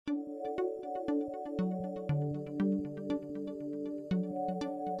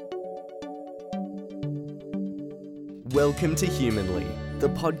Welcome to Humanly, the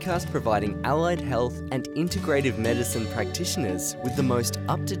podcast providing allied health and integrative medicine practitioners with the most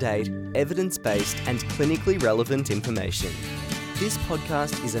up-to-date, evidence-based and clinically relevant information. This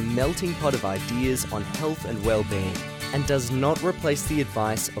podcast is a melting pot of ideas on health and well-being and does not replace the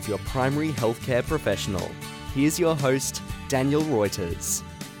advice of your primary healthcare professional. Here's your host, Daniel Reuters.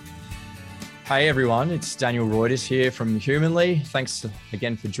 Hey everyone, it's Daniel Reuters here from Humanly. Thanks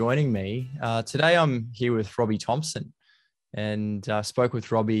again for joining me. Today I'm here with Robbie Thompson, and I spoke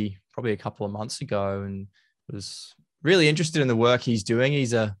with Robbie probably a couple of months ago and was really interested in the work he's doing.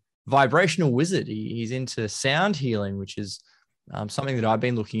 He's a vibrational wizard. He's into sound healing, which is something that I've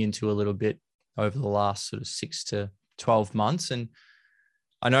been looking into a little bit over the last sort of 6 to 12 months. And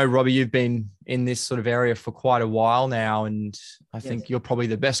I know, Robbie, you've been in this sort of area for quite a while now, and I think you're probably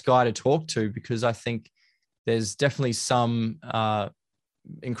the best guy to talk to because I think there's definitely some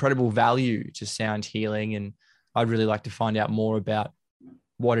incredible value to sound healing, and I'd really like to find out more about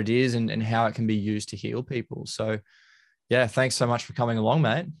what it is and how it can be used to heal people. So, yeah, thanks so much for coming along,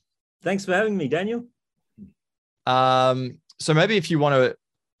 mate. Thanks for having me, Daniel. So maybe if you want to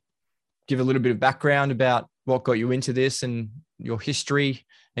give a little bit of background about what got you into this and your history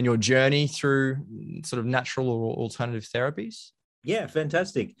and your journey through sort of natural or alternative therapies. Yeah,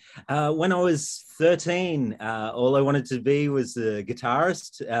 fantastic. When I was 13, all I wanted to be was a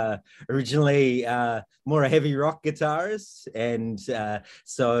guitarist, originally more a heavy rock guitarist. And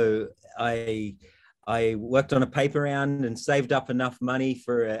so I worked on a paper round and saved up enough money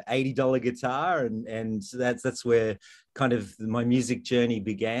for an $80 guitar. And that's where kind of my music journey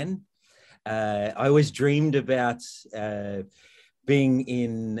began. I always dreamed about being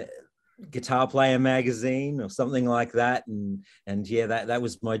in Guitar Player magazine or something like that, and yeah, that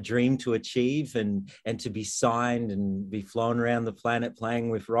was my dream to achieve, and to be signed and be flown around the planet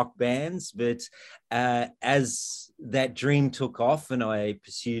playing with rock bands. But as that dream took off and I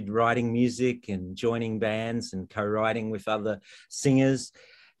pursued writing music and joining bands and co-writing with other singers,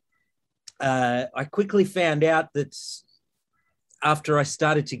 I quickly found out that after I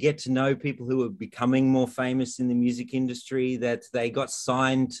started to get to know people who were becoming more famous in the music industry, that they got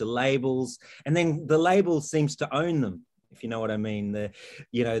signed to labels, and then the label seems to own them, if you know what I mean.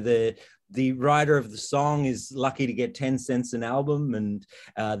 The writer of the song is lucky to get 10 cents an album, and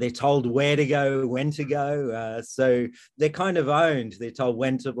they're told where to go, when to go. So they're kind of owned. They're told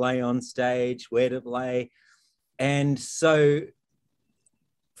when to play on stage, where to play. And so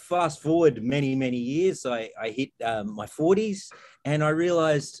fast forward many, many years, I hit my 40s, and I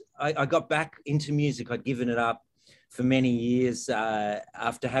realized I got back into music. I'd given it up for many years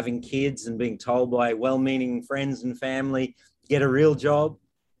after having kids and being told by well-meaning friends and family, get a real job.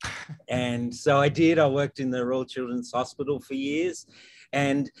 And so I did. I worked in the Royal Children's Hospital for years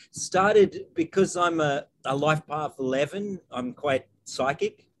and started, because I'm a Life Path 11, I'm quite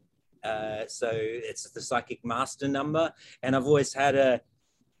psychic. So it's the psychic master number. And I've always had a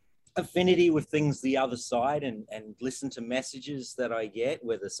affinity with things the other side, and listen to messages that I get,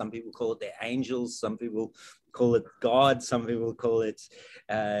 whether some people call it their angels, some people call it God, some people call it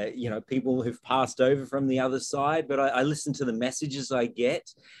people who've passed over from the other side. But I listen to the messages I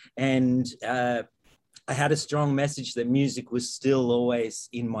get, and I had a strong message that music was still always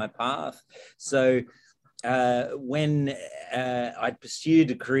in my path. So when I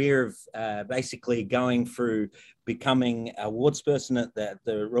pursued a career of basically going through becoming a wards person at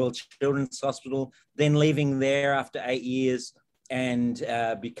the Royal Children's Hospital, then leaving there after 8 years and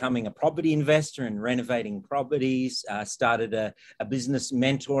becoming a property investor and renovating properties, started a business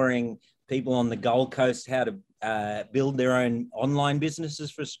mentoring people on the Gold Coast how to build their own online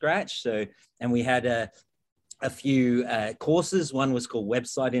businesses from scratch. And we had a few courses. One was called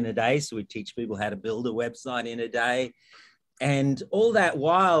Website in a Day. So we teach people how to build a website in a day. And all that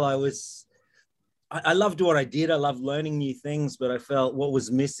while I loved what I did. I loved learning new things, but I felt what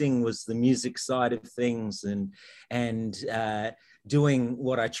was missing was the music side of things and doing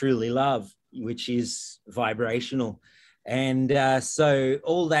what I truly love, which is vibrational. And so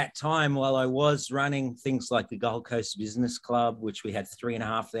all that time while I was running things like the Gold Coast Business Club, which we had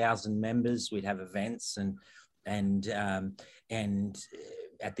 3,500 members, we'd have events and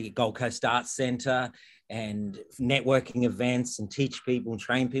at the Gold Coast Arts Centre and networking events and teach people and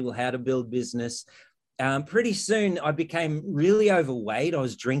train people how to build business. Pretty soon I became really overweight. I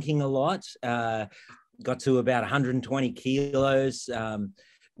was drinking a lot, got to about 120 kilos,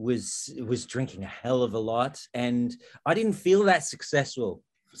 was drinking a hell of a lot, and I didn't feel that successful.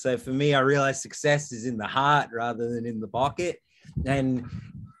 So for me, I realized success is in the heart rather than in the pocket. And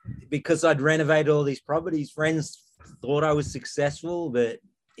because I'd renovated all these properties, friends thought I was successful, but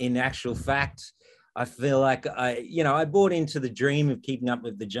in actual fact, I feel like I bought into the dream of keeping up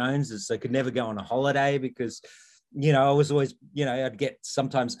with the Joneses. So I could never go on a holiday because, I was always, I'd get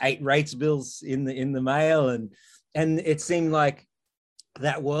sometimes 8 rates bills in the mail, and it seemed like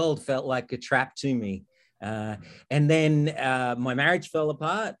that world felt like a trap to me. And then my marriage fell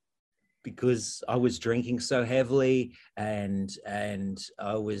apart because I was drinking so heavily, and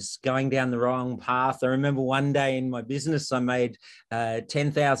I was going down the wrong path. I remember one day in my business, I made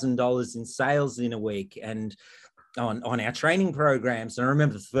 $10,000 in sales in a week, and on our training programs. And I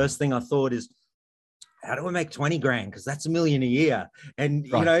remember the first thing I thought is, how do I make 20 grand? Because that's $1 million a year. And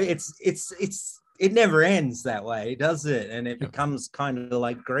Right. it never ends that way, does it? And it becomes kind of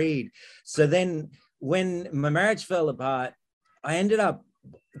like greed. So then when my marriage fell apart, I ended up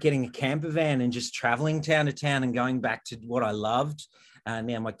getting a camper van and just traveling town to town and going back to what I loved.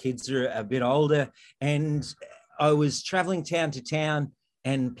 Now my kids are a bit older, and I was traveling town to town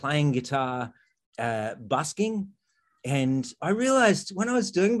and playing guitar, busking. And I realized when I was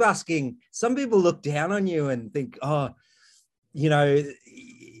doing busking, some people look down on you and think, oh, they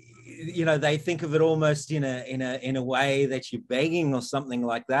think of it almost in a way that you're begging or something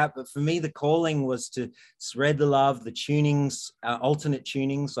like that. But for me, the calling was to spread the love, the tunings, alternate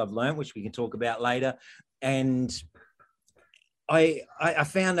tunings I've learned, which we can talk about later. And I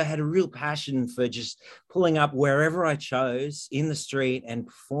found I had a real passion for just pulling up wherever I chose in the street and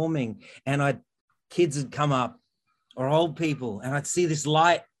performing. And kids would come up, or old people, and I'd see this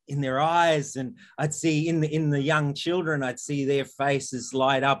light in their eyes, and I'd see in the young children, I'd see their faces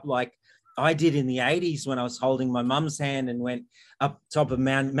light up like I did in the 80s when I was holding my mum's hand and went up top of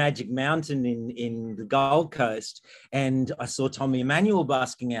Magic Mountain in the Gold Coast, and I saw Tommy Emmanuel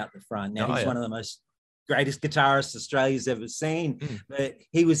busking out the front. Now he's one of the most greatest guitarists Australia's ever seen, but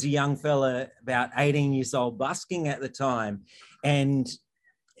he was a young fella, about 18 years old, busking at the time. And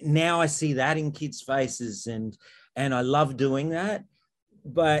now I see that in kids' faces, and I love doing that.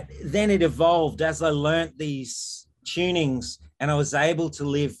 But then it evolved as I learnt these tunings, and I was able to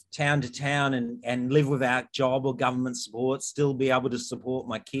live town to town and live without job or government support, still be able to support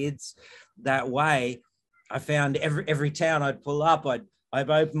my kids that way. I found every town I'd pull up, I'd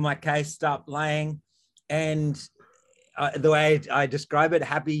open my case, start playing, and the way I describe it,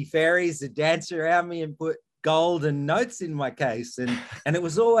 happy fairies would dance around me and put gold and notes in my case, and it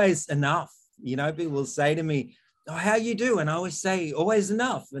was always enough. People will say to me, oh, how you do? And I always say, always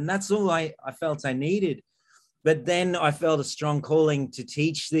enough. And that's all I felt I needed. But then I felt a strong calling to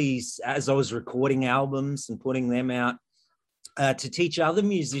teach these, as I was recording albums and putting them out, to teach other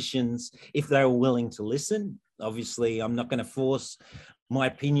musicians if they were willing to listen. Obviously, I'm not going to force my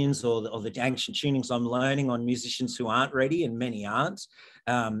opinions or the ancient tunings I'm learning on musicians who aren't ready, and many aren't.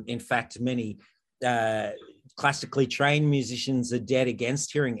 In fact, many classically trained musicians are dead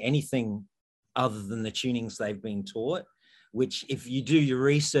against hearing anything other than the tunings they've been taught, which if you do your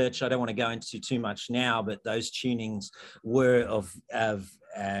research, I don't want to go into too much now, but those tunings were of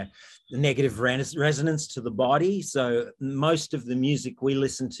negative resonance to the body. So most of the music we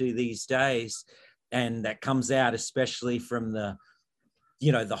listen to these days, and that comes out especially from the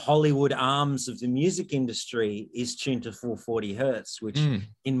Hollywood arms of the music industry, is tuned to 440 hertz, which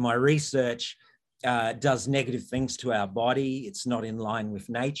in my research does negative things to our body. It's not in line with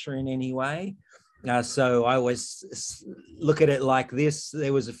nature in any way. So I always look at it like this.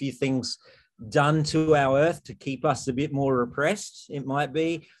 There was a few things done to our earth to keep us a bit more repressed, it might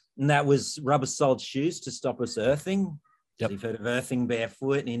be. And that was rubber-soled shoes to stop us earthing. Yep. You've heard of earthing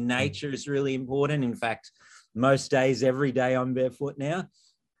barefoot in nature is really important. In fact, most days, every day I'm barefoot now.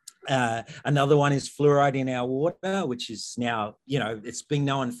 Another one is fluoride in our water, which is now, it's been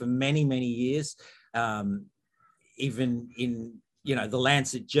known for many, many years. Even in, the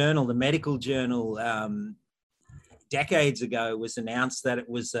Lancet Journal, the medical journal, decades ago was announced that it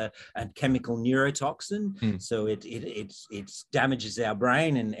was a chemical neurotoxin. So it damages our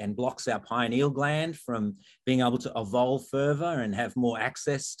brain and blocks our pineal gland from being able to evolve further and have more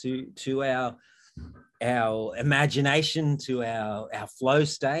access to our imagination, to our flow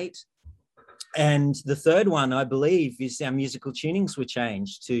state. And the third one, I believe, is our musical tunings were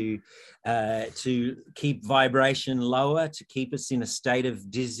changed to keep vibration lower, to keep us in a state of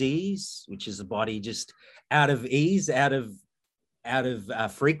disease, which is the body just out of ease, out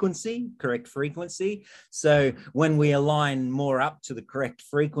of frequency, correct frequency. So when we align more up to the correct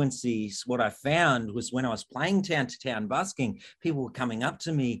frequencies, what I found was when I was playing town to town busking, people were coming up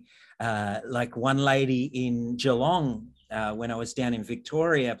to me, like one lady in Geelong, when I was down in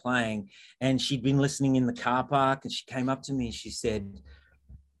Victoria playing, and she'd been listening in the car park, and she came up to me and she said,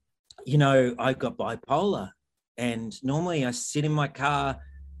 I've got bipolar, and normally I sit in my car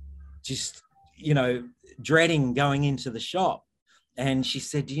just dreading going into the shop. And she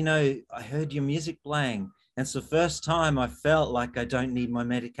said, I heard your music playing. And it's the first time I felt like I don't need my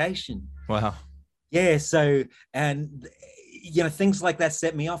medication. Wow. Yeah. So, and, things like that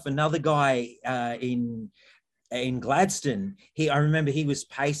set me off. Another guy in Gladstone, I remember he was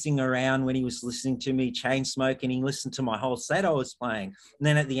pacing around when he was listening to me chain smoking. He listened to my whole set I was playing. And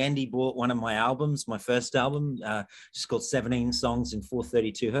then at the end, he bought one of my albums, my first album, just called 17 Songs in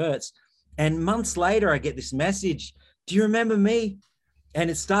 432 Hertz. And months later, I get this message, do you remember me? And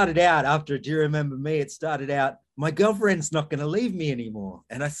it started out after, do you remember me? It started out, my girlfriend's not going to leave me anymore.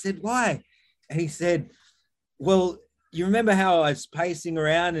 And I said, why? And he said, well, you remember how I was pacing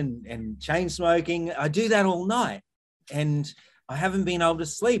around and chain smoking? I do that all night and I haven't been able to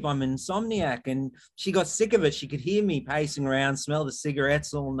sleep. I'm an insomniac. And she got sick of it. She could hear me pacing around, smell the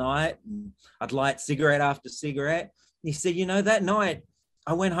cigarettes all night. And I'd light cigarette after cigarette. And he said, that night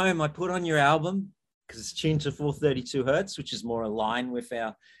I went home, I put on your album because it's tuned to 432 Hertz, which is more aligned with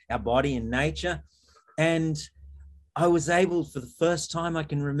our body and nature. And I was able, for the first time I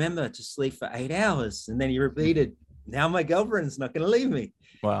can remember, to sleep for 8 hours. And then he repeated, now my girlfriend's not going to leave me.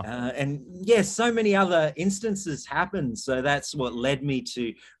 Wow. And yes, so many other instances happened. So that's what led me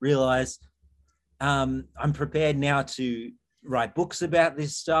to realize I'm prepared now to write books about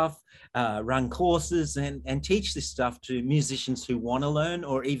this stuff, run courses and teach this stuff to musicians who want to learn,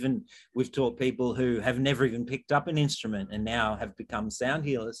 or even we've taught people who have never even picked up an instrument and now have become sound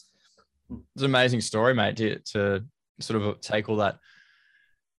healers. It's an amazing story, mate, to sort of take all that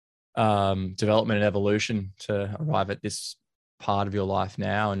development and evolution to arrive at this part of your life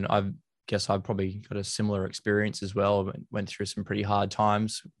now. And I guess I've probably got a similar experience as well. Went through some pretty hard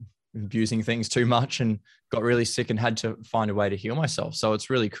times, abusing things too much, and got really sick and had to find a way to heal myself. So it's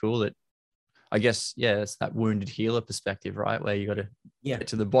really cool that, I guess, it's that wounded healer perspective, right? Where you got to get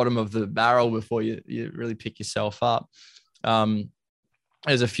to the bottom of the barrel before you really pick yourself up.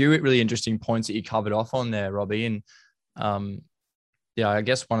 There's a few really interesting points that you covered off on there, Robbie. And I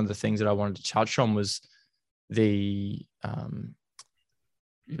guess one of the things that I wanted to touch on was you're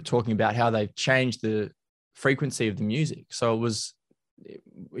talking about how they've changed the frequency of the music. So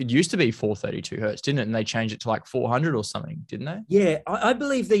it used to be 432 Hertz, didn't it? And they changed it to like 400 or something, didn't they? Yeah, I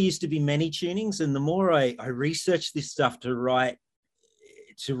believe there used to be many tunings. And the more I research this stuff to write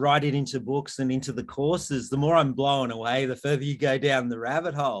it into books and into the courses, the more I'm blown away, the further you go down the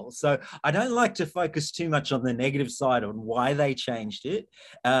rabbit hole. So I don't like to focus too much on the negative side on why they changed it.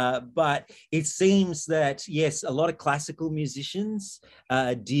 But it seems that, yes, a lot of classical musicians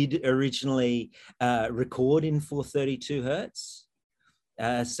did originally record in 432 Hertz.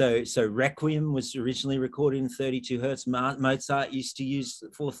 So Requiem was originally recorded in 32 Hertz. Mozart used to use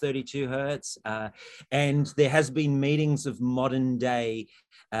 432 Hertz. And there has been meetings of modern day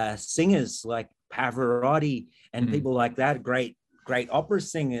singers like Pavarotti and people like that, great opera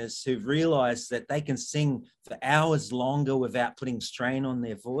singers who've realized that they can sing for hours longer without putting strain on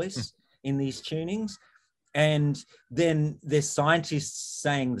their voice in these tunings. And then there's scientists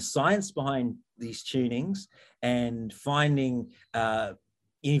saying the science behind these tunings and finding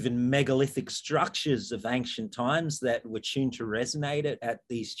even megalithic structures of ancient times that were tuned to resonate at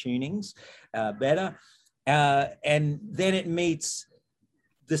these tunings better. And then it meets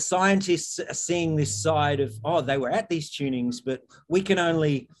the scientists are seeing this side of, they were at these tunings, but we can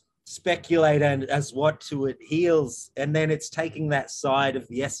only speculate as what to it heals. And then it's taking that side of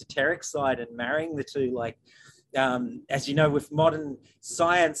the esoteric side and marrying the two. Like, as you know, with modern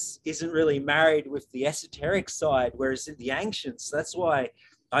science isn't really married with the esoteric side, whereas in the ancients, that's why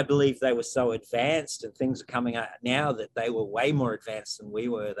I believe they were so advanced, and things are coming out now that they were way more advanced than we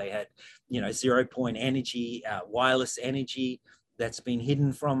were. They had, 0-point energy, wireless energy that's been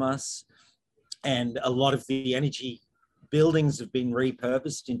hidden from us. And a lot of the energy buildings have been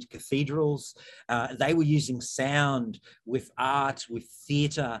repurposed into cathedrals. They were using sound with art, with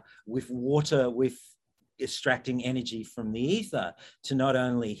theatre, with water, with extracting energy from the ether to not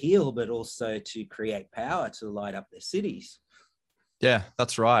only heal, but also to create power to light up their cities. Yeah,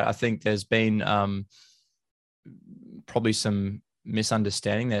 that's right. I think there's been probably some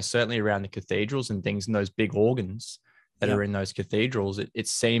misunderstanding there, certainly around the cathedrals and things and those big organs that are in those cathedrals. It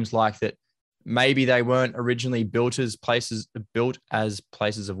seems like that maybe they weren't originally built as places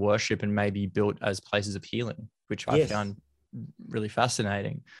of worship, and maybe built as places of healing, which I found really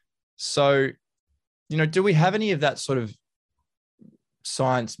fascinating. So, do we have any of that sort of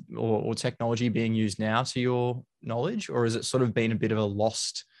science or technology being used now, to your knowledge, or has it sort of been a bit of a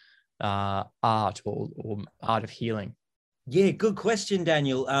lost art or art of healing? Yeah, good question,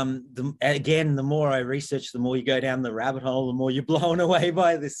 Daniel. The more I research, the more you go down the rabbit hole, the more you're blown away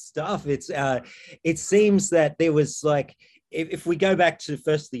by this stuff. It seems that there was like, if we go back to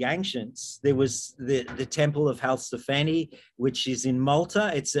first the ancients, there was the Temple of Halsafani, which is in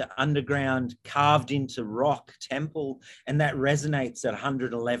Malta. It's an underground carved into rock temple, and that resonates at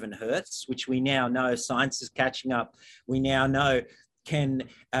 111 hertz, which we now know, science is catching up. We now know can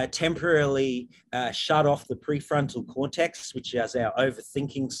temporarily shut off the prefrontal cortex, which is our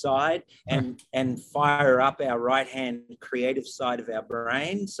overthinking side, and fire up our right-hand creative side of our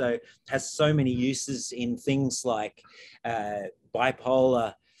brain. So it has so many uses in things like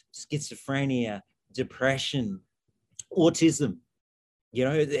bipolar, schizophrenia, depression, autism. You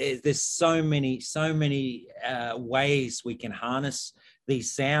know, there's so many ways we can harness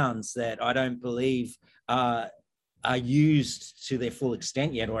these sounds that I don't believe are used to their full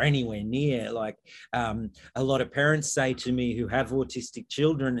extent yet, or anywhere near. Like a lot of parents say to me who have autistic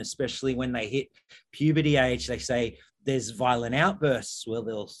children, especially when they hit puberty age, they say there's violent outbursts where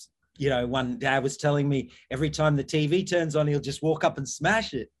they'll, one dad was telling me every time the TV turns on, he'll just walk up and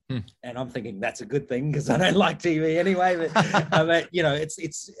smash it. And I'm thinking that's a good thing because I don't like TV anyway. But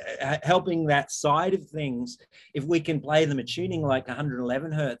it's helping that side of things. If we can play them a tuning like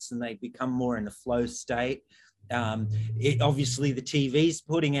 111 hertz and they become more in a flow state. Obviously the TV's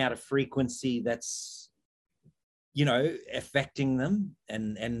putting out a frequency that's, affecting them,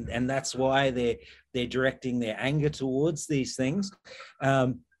 and that's why they're directing their anger towards these things.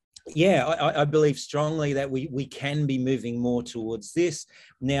 I believe strongly that we can be moving more towards this.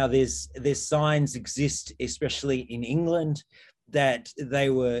 Now there's signs exist, especially in England, that they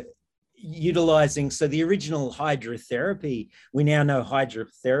were utilizing. So the original hydrotherapy, we now know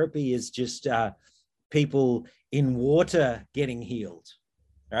hydrotherapy is just people in water getting healed,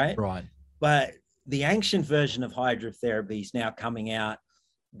 right? Right. But the ancient version of hydrotherapy is now coming out,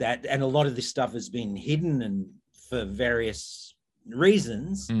 and a lot of this stuff has been hidden and for various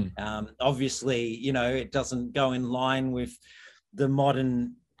reasons. Obviously, it doesn't go in line with the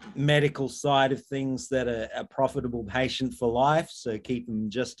modern medical side of things that are a profitable patient for life. So keep them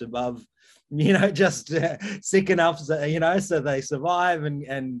just above, just sick enough, so they survive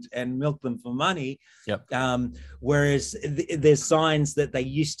and milk them for money. Yep. Whereas there's signs that they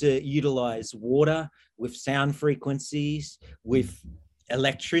used to utilize water with sound frequencies, with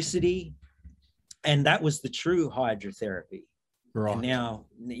electricity, and that was the true hydrotherapy. Right.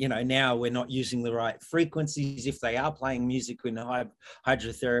 And now we're not using the right frequencies. If they are playing music in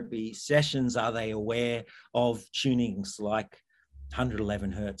hydrotherapy sessions, are they aware of tunings like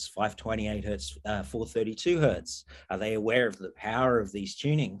 111 hertz, 528 hertz, 432 hertz? Are they aware of the power of these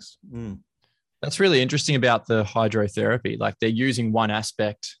tunings? That's really interesting about the hydrotherapy. Like they're using one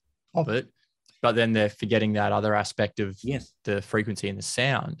aspect of it, but then they're forgetting that other aspect of the frequency and the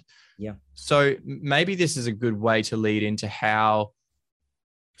sound. Yeah. So maybe this is a good way to lead into how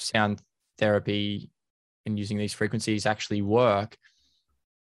sound therapy and using these frequencies actually work.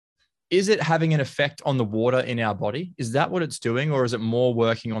 Is it having an effect on the water in our body? Is that what it's doing? Or is it more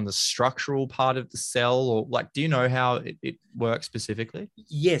working on the structural part of the cell? Or do you know how it works specifically?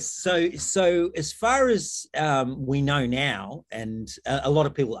 Yes. So as far as we know now, and a lot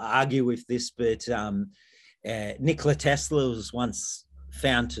of people argue with this, but Nikola Tesla was once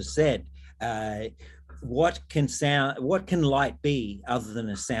found to said, what can light be other than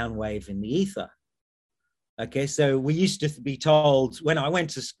a sound wave in the ether? Okay, so we used to be told, when I went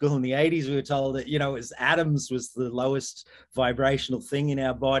to school in the 80s, we were told that, it was atoms was the lowest vibrational thing in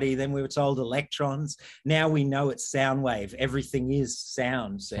our body. Then we were told electrons. Now we know it's sound wave. Everything is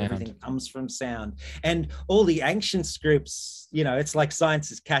sound. So everything comes from sound. And all the ancient scripts, it's like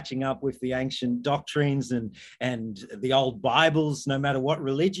science is catching up with the ancient doctrines and the old Bibles, no matter what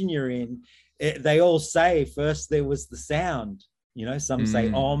religion you're in, they all say first there was the sound. Some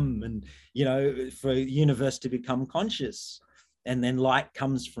say Om, and, for the universe to become conscious, and then light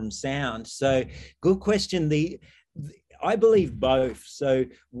comes from sound. So good question. I believe both. So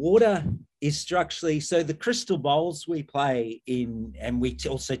water is structurally, so the crystal bowls we play in, and we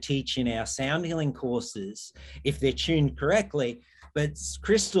also teach in our sound healing courses, if they're tuned correctly, but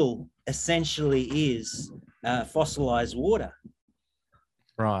crystal essentially is fossilized water.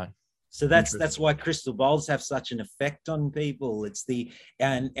 Right. So that's why crystal bowls have such an effect on people. It's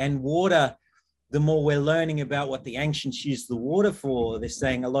and water, the more we're learning about what the ancients used the water for, they're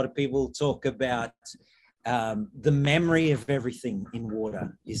saying a lot of people talk about the memory of everything in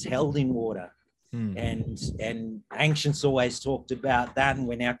water is held in water. And ancients always talked about that, and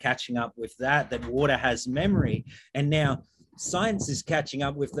we're now catching up with that water has memory. And now science is catching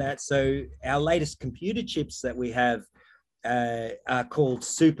up with that. So our latest computer chips that we have are called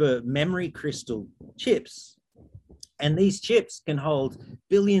super memory crystal chips. And these chips can hold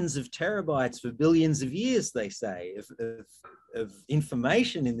billions of terabytes for billions of years, they say, of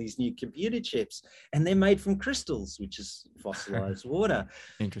information in these new computer chips. And they're made from crystals, which is fossilized water.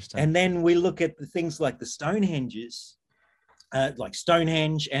 Interesting. And then we look at the things like the Stonehenges, like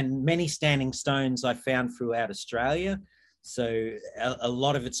Stonehenge and many standing stones I found throughout Australia. So a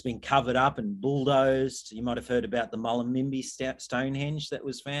lot of it's been covered up and bulldozed. You might have heard about the Mullumbimby Stonehenge that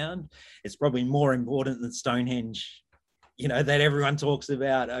was found. It's probably more important than Stonehenge, you know, that everyone talks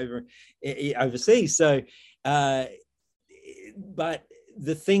about overseas. So, but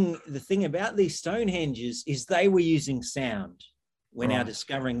the thing about these Stonehenges is they were using sound. We're now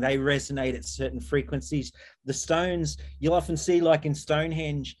discovering they resonate at certain frequencies. The stones, you'll often see, like in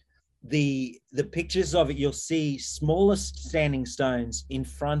Stonehenge, the pictures of it, you'll see smaller standing stones in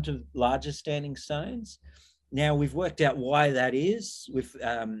front of larger standing stones. Now, we've worked out why that is. With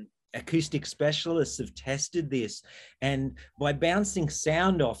acoustic specialists have tested this, and by bouncing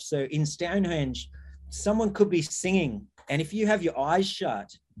sound off. So in Stonehenge, someone could be singing, and if you have your eyes shut,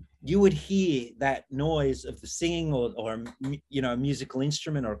 you would hear that noise of the singing or you know, a musical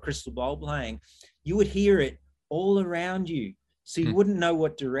instrument or a crystal bowl playing. You would hear it all around you. So you wouldn't know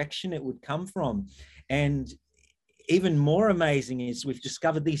what direction it would come from. And even more amazing is we've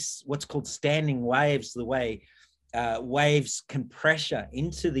discovered these, what's called standing waves, the way waves can pressure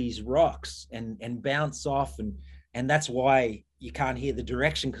into these rocks and bounce off. And that's why you can't hear the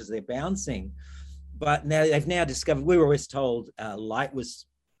direction, because they're bouncing. But now they've now discovered, we were always told light was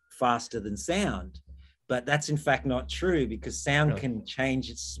faster than sound, but that's in fact not true, because sound can change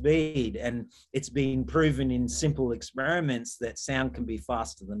its speed, and it's been proven in simple experiments that sound can be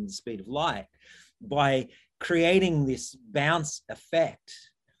faster than the speed of light by creating this bounce effect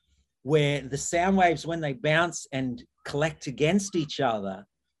where the sound waves, when they bounce and collect against each other,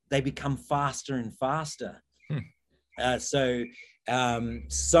 they become faster and faster. So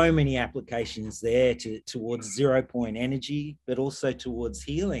many applications there towards 0 point energy, but also towards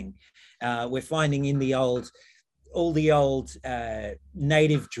healing. We're finding in all the old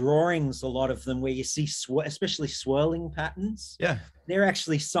native drawings, a lot of them where you see especially swirling patterns. Yeah, they're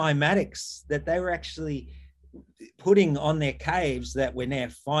actually cymatics that they were actually putting on their caves, that we're now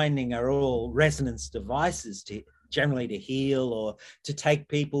finding are all resonance devices generally to heal or to take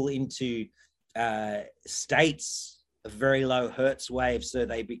people into states of very low hertz waves, so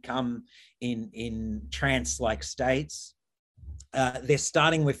they become in trance-like states. They're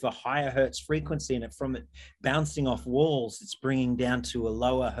starting with a higher hertz frequency, and from it bouncing off walls, it's bringing down to a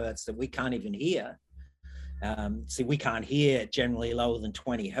lower hertz that we can't even hear. See, we can't hear generally lower than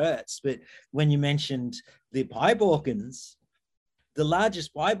 20 hertz. But when you mentioned the pipe organs, the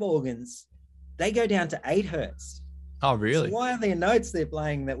largest pipe organs, they go down to 8 hertz. Oh, really? So why are there notes they're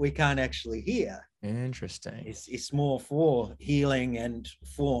playing that we can't actually hear? Interesting. It's more for healing and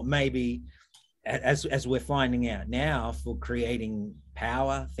for maybe, as we're finding out now, for creating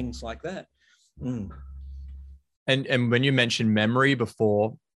power, things like that. And when you mentioned memory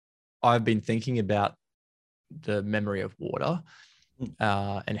before, I've been thinking about the memory of water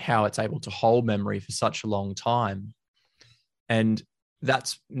and how it's able to hold memory for such a long time. And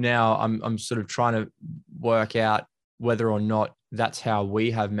that's now I'm sort of trying to work out whether or not that's how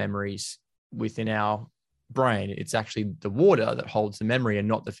we have memories within our brain. It's actually the water that holds the memory and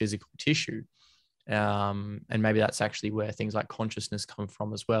not the physical tissue. And maybe that's actually where things like consciousness come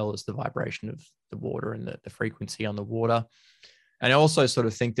from, as well as the vibration of the water and the frequency on the water. And I also sort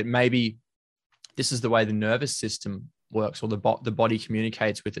of think that maybe this is the way the nervous system works, or the body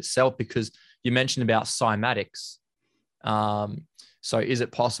communicates with itself, because you mentioned about cymatics. So is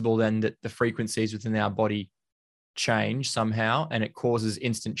it possible then that the frequencies within our body change somehow, and it causes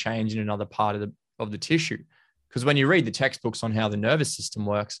instant change in another part of the tissue? Because when you read the textbooks on how the nervous system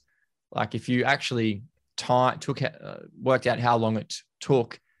works, like if you actually worked out how long it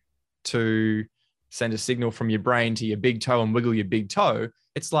took to send a signal from your brain to your big toe and wiggle your big toe,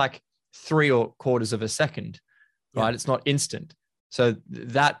 it's like 3/4 of a second, right? Yeah. It's not instant. So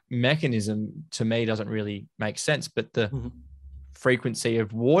that mechanism to me doesn't really make sense. But the frequency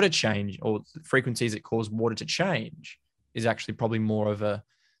of water change, or frequencies that cause water to change, is actually probably more of a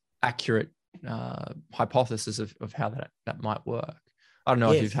accurate hypothesis of how that might work. I don't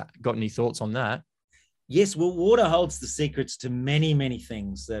know if you've got any thoughts on that. Yes, well, water holds the secrets to many, many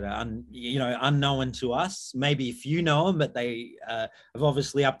things that are unknown to us. Maybe if you know them, but they have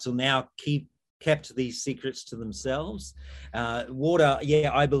obviously up till now kept these secrets to themselves. Water,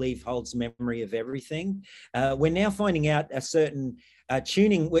 I believe, holds memory of everything. We're now finding out a certain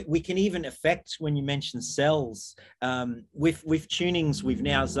tuning, we can even affect, when you mention cells, with tunings we've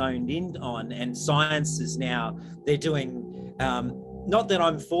now zoned in on, and science is now, they're doing, not that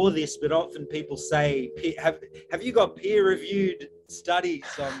I'm for this, but often people say, have you got peer-reviewed studies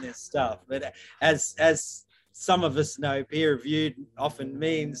on this stuff? But as some of us know, peer-reviewed often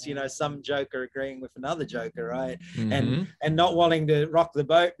means, some joker agreeing with another joker, right? Mm-hmm. And not wanting to rock the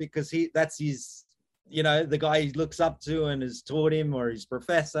boat because that's his, the guy he looks up to and has taught him, or his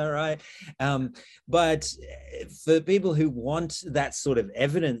professor, right? But for people who want that sort of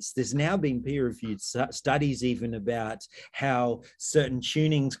evidence, there's now been peer-reviewed studies even about how certain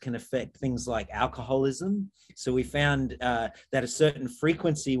tunings can affect things like alcoholism. So we found that a certain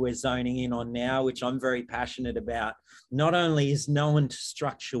frequency we're zoning in on now, which I'm very passionate about, not only is known to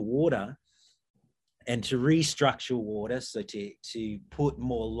structure water and to restructure water, so to put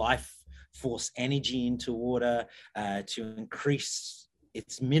more life force energy into water, to increase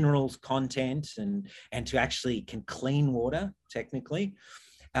its minerals content, and to actually can clean water technically.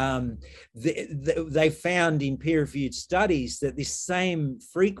 They found in peer-reviewed studies that this same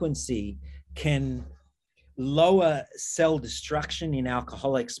frequency can lower cell destruction in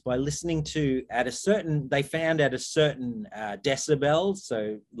alcoholics by listening to they found at a certain decibel,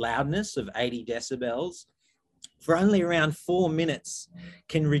 so loudness of 80 decibels, for only around 4 minutes,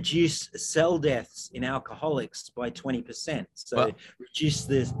 can reduce cell deaths in alcoholics by 20%. So wow. Reduce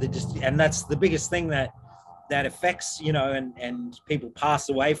and that's the biggest thing that affects, and people pass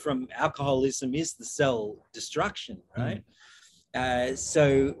away from alcoholism, is the cell destruction, right?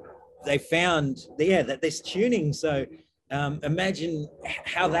 So they found, that there's tuning. So imagine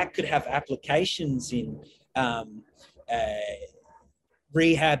how that could have applications in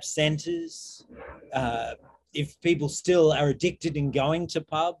rehab centers, if people still are addicted and going to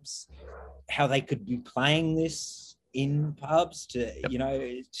pubs, how they could be playing this in pubs to,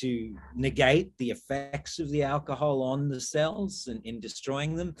 to negate the effects of the alcohol on the cells and in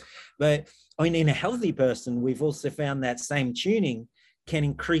destroying them. But in a healthy person, we've also found that same tuning can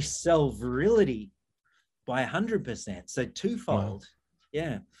increase cell virility by 100%. So twofold. Wow.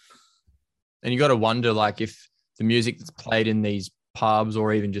 Yeah. And you got to wonder, like, if the music that's played in these pubs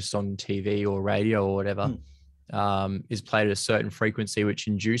or even just on TV or radio or whatever, is played at a certain frequency, which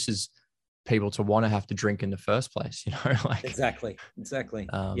induces people to want to have to drink in the first place, like exactly.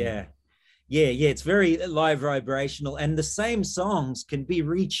 Yeah. It's very live vibrational, and the same songs can be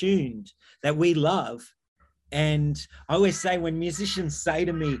retuned that we love. And I always say, when musicians say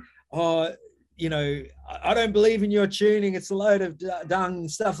to me, I don't believe in your tuning, it's a load of dung,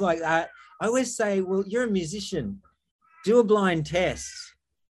 stuff like that, I always say, well, you're a musician, do a blind test.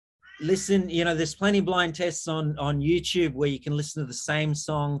 Listen, there's plenty of blind tests on YouTube where you can listen to the same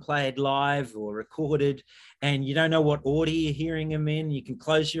song played live or recorded, and you don't know what order you're hearing them in. You can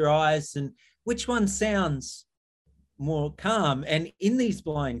close your eyes, and which one sounds more calm? And in these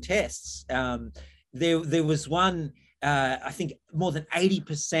blind tests, there was one, I think more than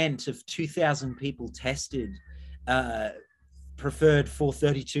 80% of 2,000 people tested preferred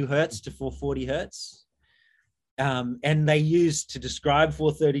 432 hertz to 440 hertz. And they used to describe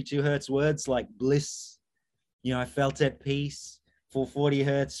 432 hertz words like bliss, I felt at peace. 440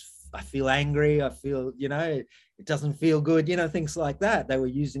 hertz, I feel angry, I feel, it doesn't feel good, things like that. They were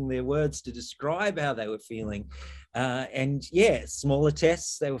using their words to describe how they were feeling. And smaller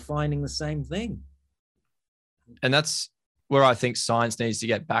tests, they were finding the same thing. And that's where I think science needs to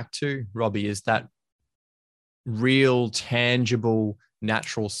get back to, Robbie, is that real, tangible,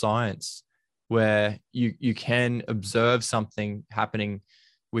 natural science, where you can observe something happening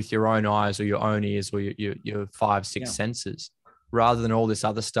with your own eyes or your own ears or your 5-6 senses, rather than all this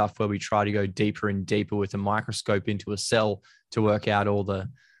other stuff where we try to go deeper and deeper with a microscope into a cell to work out all the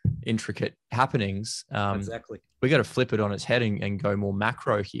intricate happenings. Exactly. We got to flip it on its head and go more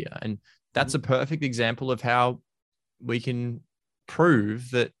macro here. And that's a perfect example of how we can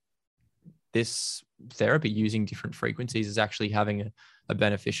prove that this therapy using different frequencies is actually having a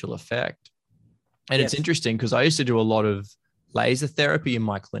beneficial effect. And It's interesting because I used to do a lot of laser therapy in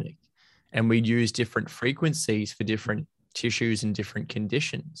my clinic, and we'd use different frequencies for different tissues and different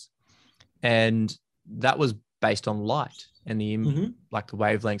conditions. And that was based on light and like the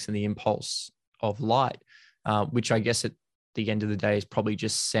wavelengths and the impulse of light, which I guess at the end of the day is probably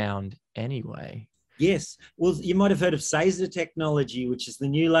just sound anyway. Yes. Well, you might have heard of Phaser technology, which is the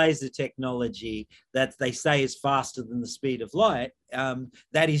new laser technology that they say is faster than the speed of light.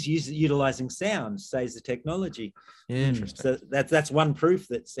 That is utilizing sound, Phaser technology. Interesting. So that's one proof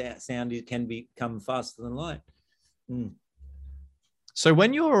that sound can become faster than light. So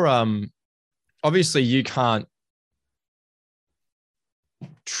when you're, obviously you can't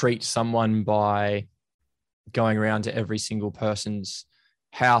treat someone by going around to every single person's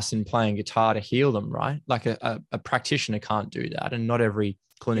house and playing guitar to heal them, right? Like a practitioner can't do that. And not every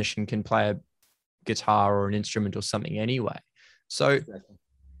clinician can play a guitar or an instrument or something anyway. So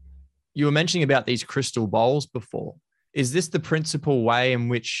you were mentioning about these crystal bowls before. Is this the principal way in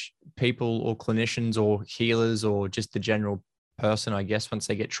which people or clinicians or healers or just the general person, I guess, once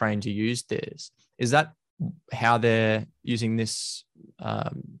they get trained to use this, is that how they're using this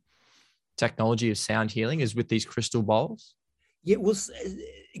technology of sound healing, is with these crystal bowls? Yeah, well,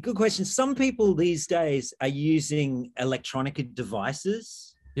 good question. Some people these days are using electronic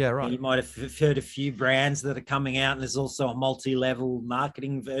devices. Yeah, right. You might have heard a few brands that are coming out, and there's also a multi-level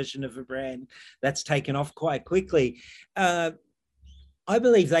marketing version of a brand that's taken off quite quickly. I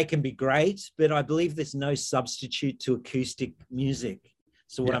believe they can be great, but I believe there's no substitute to acoustic music.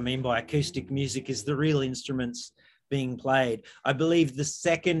 So what I mean by acoustic music is the real instruments being played. I believe the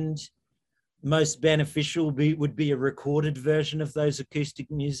second most beneficial would be a recorded version of those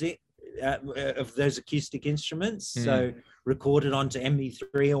acoustic music, of those acoustic instruments. So recorded onto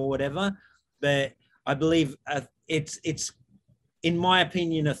MP3 or whatever. But I believe it's, in my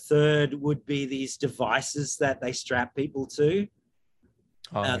opinion, a third would be these devices that they strap people to,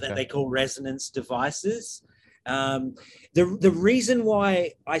 that they call resonance devices. The reason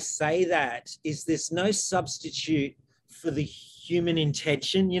why I say that is there's no substitute for the human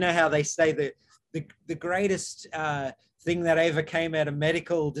intention. You know how they say that the greatest thing that ever came out of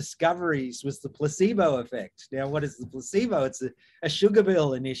medical discoveries was the placebo effect. Now, what is the placebo? It's a sugar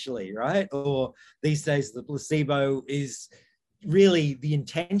pill initially, right? Or these days, the placebo is really the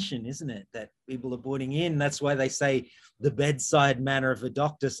intention, isn't it, that people are putting in? That's why they say the bedside manner of a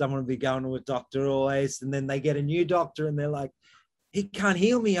doctor. Someone will be going to a doctor always, and then they get a new doctor and they're like, he can't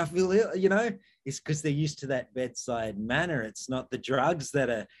heal me, I feel ill, you know. It's because they're used to that bedside manner. It's not the drugs that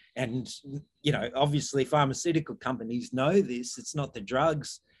are, and, you know, obviously pharmaceutical companies know this. It's not the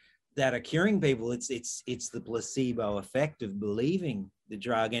drugs that are curing people. It's the placebo effect of believing the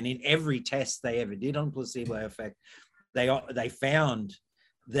drug. And in every test they ever did on placebo effect, they found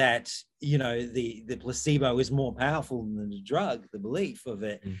that, you know, the placebo is more powerful than the drug, the belief of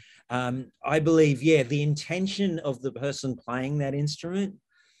it. I believe, the intention of the person playing that instrument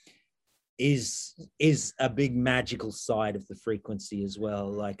is a big magical side of the frequency as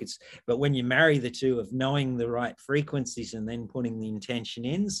well. But when you marry the two of knowing the right frequencies and then putting the intention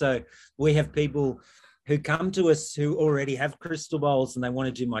in. So we have people who come to us who already have crystal bowls and they want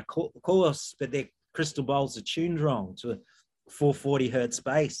to do my course, but their crystal bowls are tuned wrong to a 440 hertz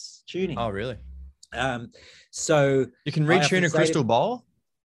bass tuning. Oh, really? So you can retune a crystal bowl?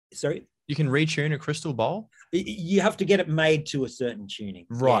 Sorry? You can retune a crystal bowl? You have to get it made to a certain tuning.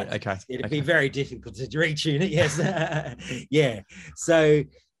 Right. Yeah, okay. It'd be very difficult to retune it. Yes. Yeah. So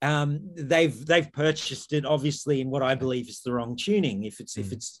they've purchased it obviously in what I believe is the wrong tuning. If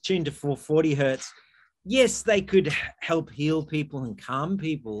it's tuned to 440 hertz, yes, they could help heal people and calm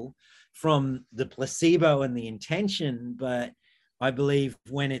people from the placebo and the intention, but I believe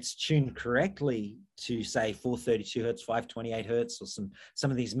when it's tuned correctly to, say, 432 hertz, 528 hertz, or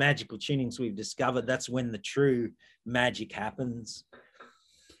some of these magical tunings we've discovered, that's when the true magic happens.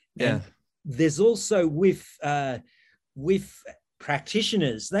 Yeah. And there's also with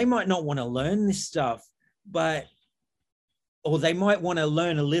practitioners, they might not want to learn this stuff, or they might want to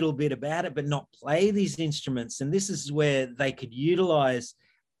learn a little bit about it, but not play these instruments. And this is where they could utilize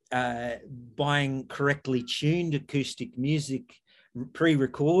buying correctly tuned acoustic music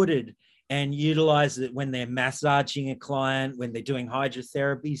pre-recorded and utilize it when they're massaging a client, when they're doing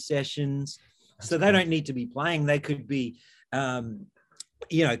hydrotherapy sessions. So they don't need to be playing. They could be,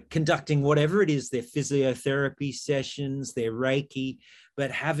 conducting whatever it is, their physiotherapy sessions, their Reiki,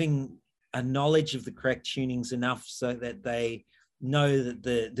 but having a knowledge of the correct tunings enough so that they know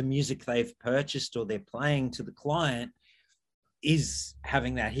that the music they've purchased or they're playing to the client is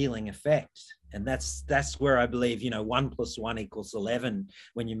having that healing effect. And that's where I believe, 1 + 1 = 11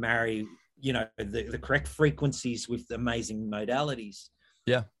 when you marry, the correct frequencies with amazing modalities.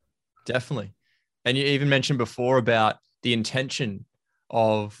 Yeah, definitely. And you even mentioned before about the intention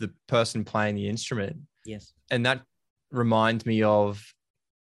of the person playing the instrument. Yes. And that reminds me of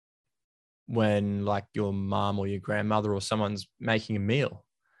when, like, your mom or your grandmother or someone's making a meal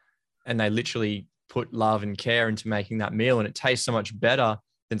and they literally put love and care into making that meal, and it tastes so much better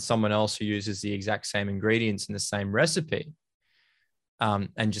than someone else who uses the exact same ingredients in the same recipe,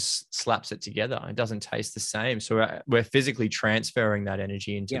 and just slaps it together. It doesn't taste the same. So we're physically transferring that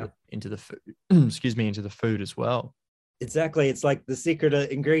energy into the food, into the food as well. Exactly. It's like the secret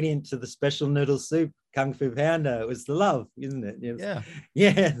ingredient to the special noodle soup, Kung Fu Panda. It was the love, isn't it? Yeah.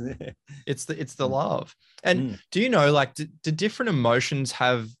 Yeah. It's the love. And Mm. do you know, like, do different emotions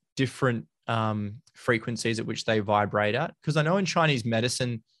have different frequencies at which they vibrate at? Because I know in Chinese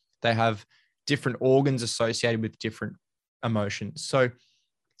medicine, they have different organs associated with different emotions. So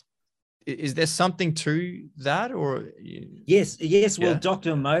is there something to that, or? Yes. Well, Yeah.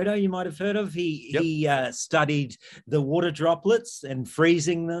 Dr. Emoto, you might have heard of. Yep. He studied the water droplets and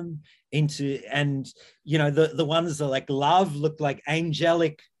freezing them into, and the ones that like love look like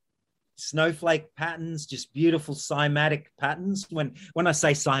angelic snowflake patterns, just beautiful cymatic patterns. When I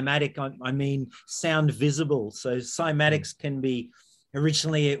say cymatic, I mean sound visible. So cymatics can be,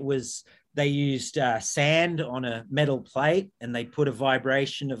 originally it was, they used sand on a metal plate and they put a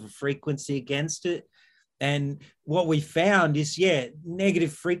vibration of a frequency against it. And what we found is,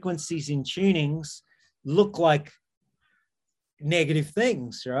 negative frequencies in tunings look like negative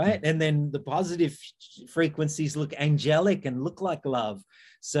things, right? And then the positive frequencies look angelic and look like love.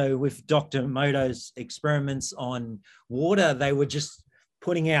 So with Dr. Emoto's experiments on water, they were just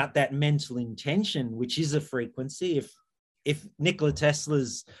putting out that mental intention, which is a frequency. If Nikola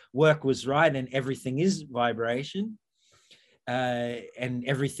Tesla's work was right and everything is vibration, and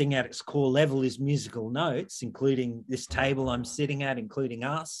everything at its core level is musical notes, including this table I'm sitting at, including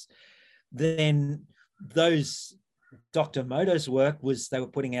us, then those Dr. Emoto's work was, they were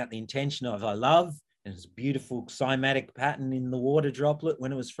putting out the intention of I love, and it's a beautiful cymatic pattern in the water droplet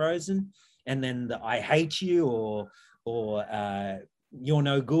when it was frozen, and then the I hate you or you're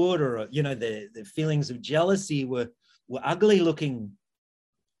no good, or the feelings of jealousy were ugly looking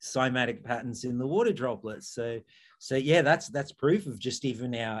cymatic patterns in the water droplets. So yeah, that's proof of just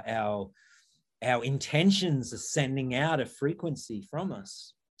even our intentions are sending out a frequency from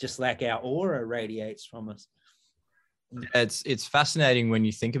us, just like our aura radiates from us. It's fascinating when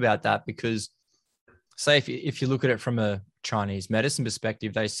you think about that, because say if you look at it from a Chinese medicine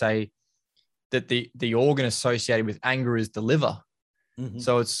perspective, they say that the organ associated with anger is the liver. Mm-hmm.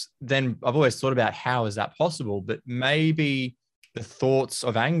 So it's, then I've always thought about how is that possible, but maybe the thoughts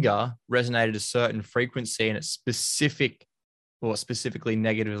of anger resonated a certain frequency and it's specifically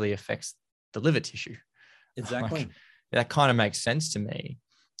negatively affects the liver tissue. Exactly. Like, that kind of makes sense to me.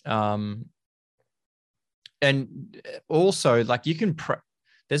 And also, like, you can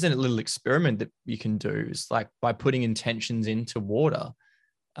there's a little experiment that you can do. It's like by putting intentions into water,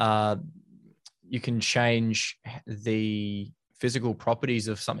 you can change the physical properties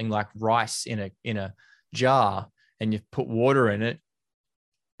of something like rice in a jar, and you put water in it,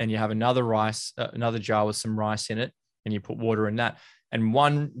 and you have another jar with some rice in it, and you put water in that. And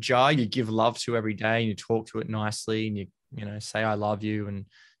one jar you give love to every day, and you talk to it nicely, and you say I love you and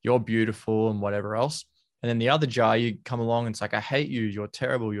you're beautiful and whatever else. And then the other jar, you come along and it's like, I hate you, you're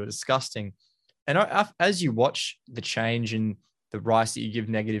terrible, you're disgusting. And as you watch the change in the rice that you give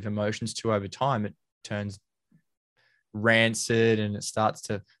negative emotions to over time, it turns rancid and it starts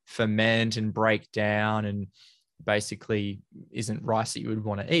to ferment and break down and basically isn't rice that you would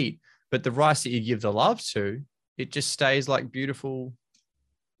want to eat. But the rice that you give the love to, it just stays like beautiful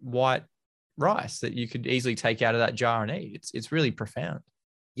white rice that you could easily take out of that jar and eat. It's really profound.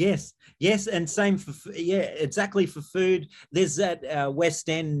 Yes, and same exactly for food. There's at West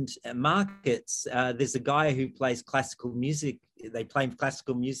End markets, there's a guy who plays classical music. They play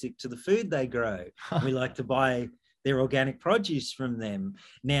classical music to the food they grow. We like to buy their organic produce from them.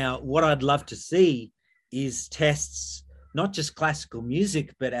 Now, what I'd love to see is tests, not just classical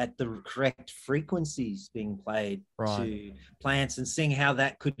music, but at the correct frequencies being played to plants, and seeing how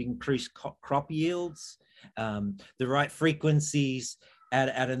that could increase crop yields. The right frequencies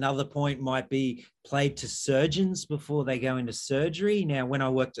at another point might be played to surgeons before they go into surgery. Now, when I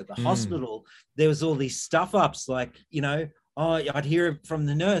worked at the hospital, there was all these stuff ups, like, I'd hear from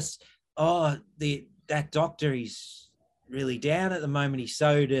the nurse, that doctor, he's really down at the moment. He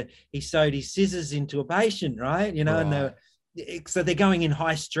sewed his scissors into a patient, right? And so they're going in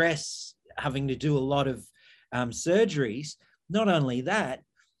high stress, having to do a lot of surgeries. Not only that,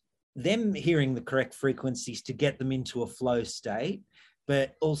 them hearing the correct frequencies to get them into a flow state,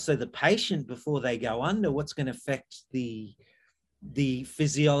 but also the patient before they go under, what's going to affect the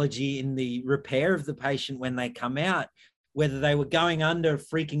physiology in the repair of the patient when they come out, whether they were going under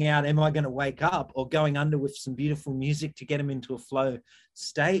freaking out, am I going to wake up, or going under with some beautiful music to get them into a flow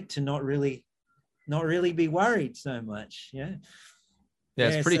state to not really be worried so much. Yeah,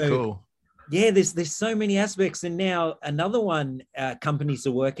 it's pretty cool. Yeah, there's so many aspects. And now another one companies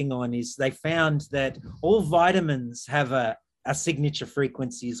are working on is they found that all vitamins have a signature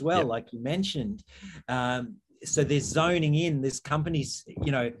frequency as well, like you mentioned. so they're zoning in. There's companies,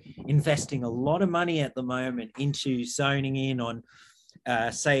 investing a lot of money at the moment into zoning in on,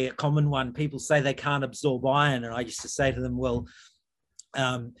 say, a common one. People say they can't absorb iron, and I used to say to them, well,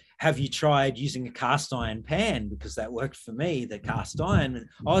 have you tried using a cast iron pan? Because that worked for me, the cast iron.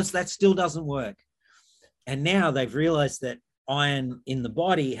 That still doesn't work. And now they've realized that iron in the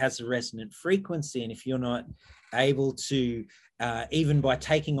body has a resonant frequency. And if you're not able to, even by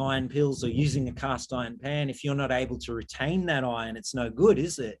taking iron pills or using a cast iron pan, if you're not able to retain that iron, it's no good,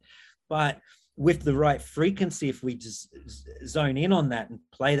 is it? But with the right frequency, if we just zone in on that and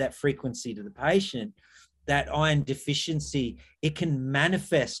play that frequency to the patient, that iron deficiency, it can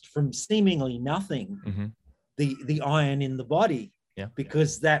manifest from seemingly nothing, the iron in the body. Yeah.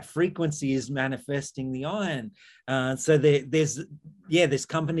 Because that frequency is manifesting the iron. So there's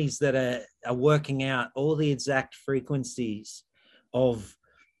companies that are working out all the exact frequencies of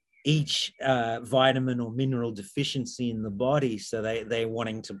each vitamin or mineral deficiency in the body. So they're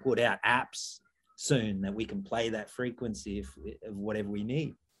wanting to put out apps soon that we can play that frequency of whatever we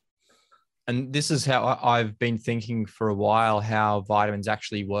need. And this is how I've been thinking for a while, how vitamins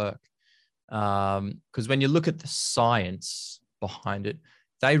actually work. Because when you look at the science behind it,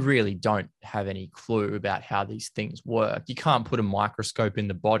 they really don't have any clue about how these things work. You can't put a microscope in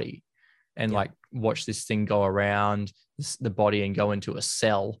the body and like watch this thing go around the body and go into a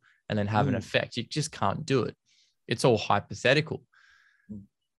cell and then have an effect. You just can't do it. It's all hypothetical.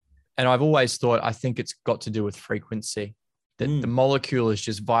 And I've always thought, I think it's got to do with frequency, that the molecule is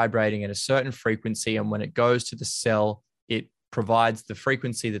just vibrating at a certain frequency. And when it goes to the cell, it provides the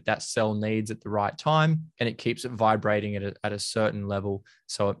frequency that cell needs at the right time, and it keeps it vibrating at a certain level,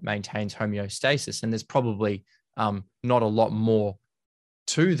 so it maintains homeostasis. And there's probably not a lot more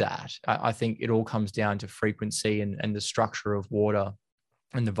to that. I think it all comes down to frequency and the structure of water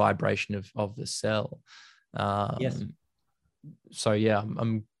and the vibration of the cell. Yes. So yeah,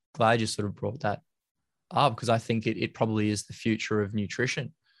 I'm glad you sort of brought that up, because I think it probably is the future of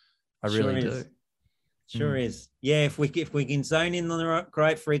nutrition. I really do. Sure is. Yeah, if we can zone in on the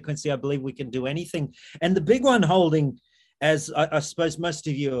right frequency, I believe we can do anything. And the big one holding, as I suppose most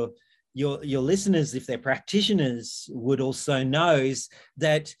of your listeners, if they're practitioners, would also know, is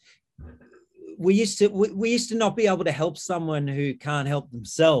that we used to not be able to help someone who can't help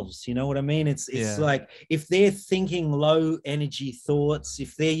themselves. You know what I mean? It's like, if they're thinking low energy thoughts,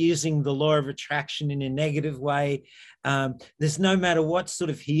 if they're using the law of attraction in a negative way, there's no matter what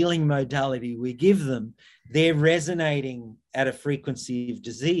sort of healing modality we give them, they're resonating at a frequency of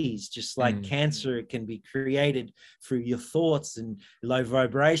disease. Just like cancer can be created through your thoughts and low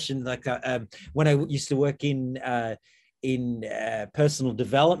vibration. Like when I used to work in personal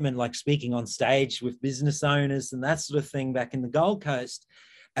development, like speaking on stage with business owners and that sort of thing back in the Gold Coast,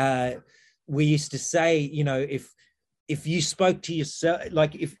 we used to say, if you spoke to yourself,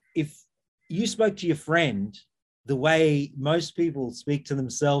 like if you spoke to your friend the way most people speak to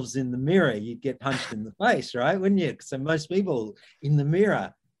themselves in the mirror, you'd get punched in the face, right? Wouldn't you? So most people in the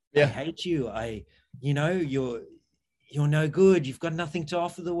mirror, I hate you. You're no good. You've got nothing to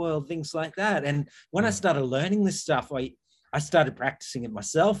offer the world, things like that. And when I started learning this stuff, I started practicing it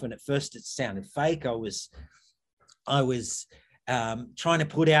myself. And at first it sounded fake. I was trying to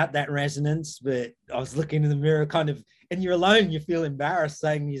put out that resonance, but I was looking in the mirror and you're alone, you feel embarrassed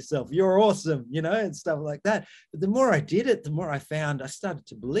saying to yourself, you're awesome, and stuff like that. But the more I did it, the more I found I started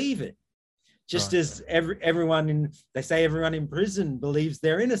to believe it. Just as they say everyone in prison believes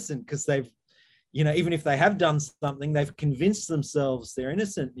they're innocent because they've, even if they have done something, they've convinced themselves they're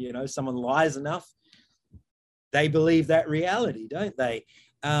innocent. Someone lies enough, they believe that reality, don't they?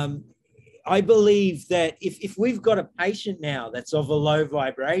 I believe that if we've got a patient now that's of a low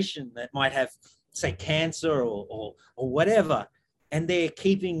vibration that might have, say, cancer or whatever, and they're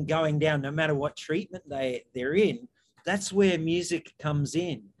keeping going down no matter what treatment they're in, that's where music comes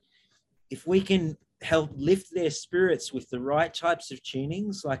in. If we can help lift their spirits with the right types of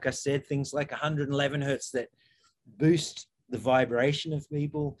tunings, like I said, things like 111 hertz that boost the vibration of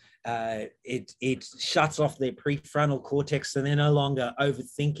people, it shuts off their prefrontal cortex, so they're no longer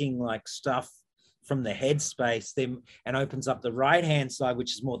overthinking like stuff from the head space, and opens up the right hand side,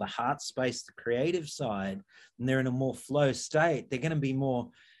 which is more the heart space, the creative side, and they're in a more flow state. They're going to be more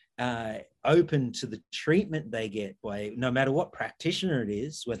open to the treatment they get by no matter what practitioner it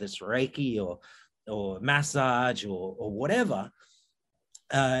is, whether it's Reiki or massage or whatever.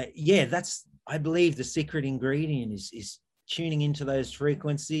 That's, I believe, the secret ingredient is tuning into those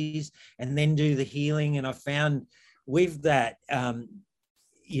frequencies and then do the healing. And I found with that,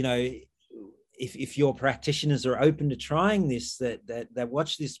 if your practitioners are open to trying this, that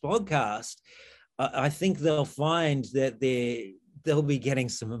watch this podcast, I think they'll find that they'll be getting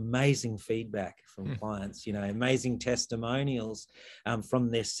some amazing feedback from clients, amazing testimonials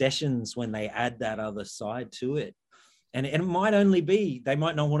from their sessions when they add that other side to it. And it might only be, they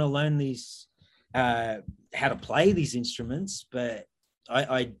might not want to learn these, how to play these instruments, but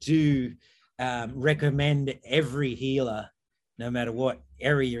I do recommend every healer, no matter what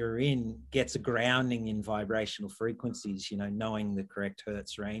area you're in, gets a grounding in vibrational frequencies, knowing the correct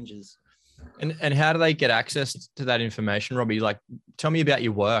hertz ranges. And how do they get access to that information, Robbie? Like, tell me about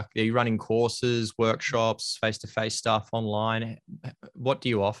your work. Are you running courses, workshops, face-to-face stuff online? What do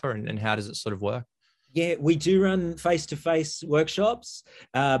you offer, and how does it sort of work? Yeah, we do run face-to-face workshops,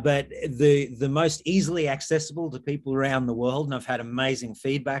 but the most easily accessible to people around the world, and I've had amazing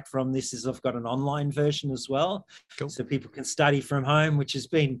feedback from this, is I've got an online version as well. Cool. So people can study from home, which has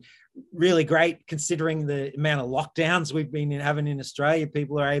been really great considering the amount of lockdowns we've been having in Australia.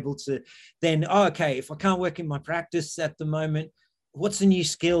 People are able to then, okay, if I can't work in my practice at the moment, what's a new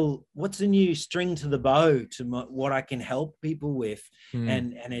skill? What's a new string to the bow to what I can help people with?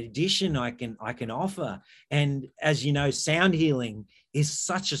 And in addition, I can offer. And as you know, sound healing is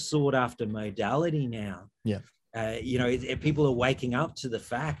such a sought after modality now. Yeah. People are waking up to the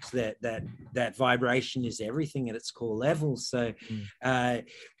fact that vibration is everything at its core level. So,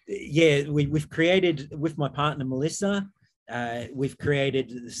 we've created, with my partner Melissa, we've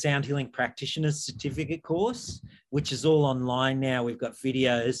created the Sound Healing Practitioners Certificate course, which is all online now. We've got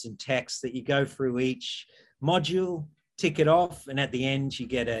videos and text that you go through each module, tick it off, and at the end you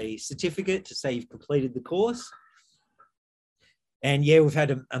get a certificate to say you've completed the course. And yeah, we've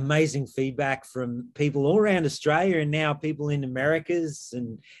had amazing feedback from people all around Australia, and now people in Americas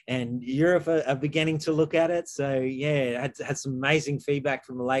and Europe are beginning to look at it. So yeah, I had some amazing feedback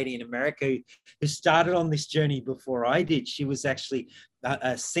from a lady in America who started on this journey before I did. She was actually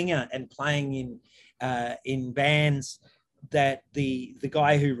a singer and playing in bands that the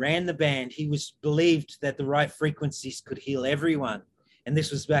guy who ran the band, he believed that the right frequencies could heal everyone. And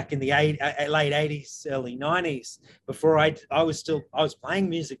this was back in the late 80s, early 90s, before I was playing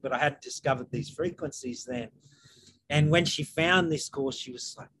music, but I hadn't discovered these frequencies then. And when she found this course, she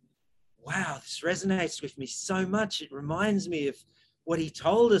was like, wow, this resonates with me so much. It reminds me of what he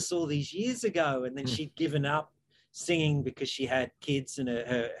told us all these years ago. And then she'd given up singing because she had kids, and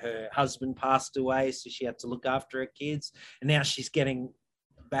her husband passed away, so she had to look after her kids. And now she's getting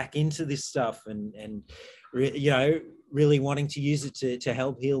back into this stuff and really wanting to use it to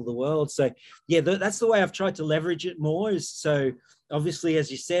help heal the world. So yeah, that's the way I've tried to leverage it more. Is so obviously, as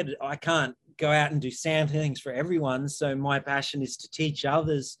you said, I can't go out and do sound healings for everyone. So my passion is to teach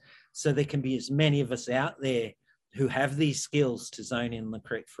others, so there can be as many of us out there who have these skills to zone in the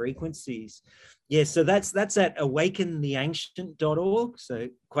correct frequencies. Yeah, so that's at awakentheancient.org. So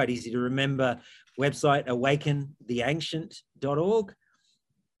quite easy to remember website, awakentheancient.org.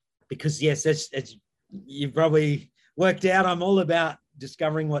 Because yes, as you've probably worked out, I'm all about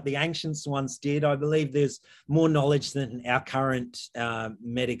discovering what the ancients once did. I believe there's more knowledge than our current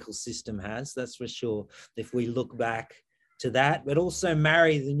medical system has, that's for sure, if we look back to that, but also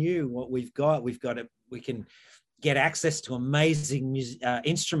marry the new, what we can get access to amazing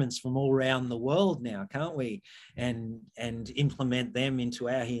instruments from all around the world now, can't we? And implement them into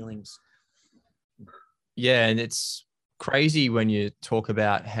our healings. Yeah, and it's crazy when you talk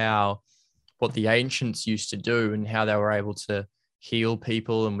about what the ancients used to do and how they were able to heal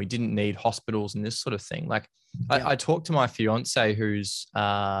people, and we didn't need hospitals and this sort of thing. Like, yeah. I talked to my fiance who's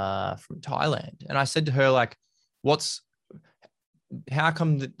from Thailand, and I said to her, like, how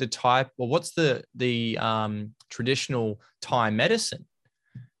come the type, or what's the traditional Thai medicine?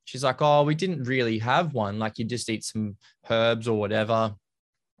 She's like, oh, we didn't really have one. Like, you just eat some herbs or whatever.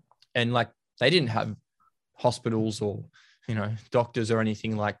 And like, they didn't have hospitals or, doctors or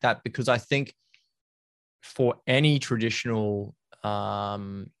anything like that, because I think for any traditional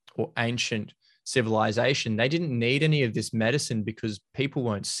or ancient civilization, they didn't need any of this medicine because people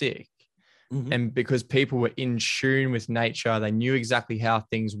weren't sick. Mm-hmm. And because people were in tune with nature, they knew exactly how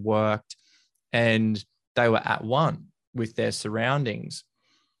things worked, and they were at one with their surroundings.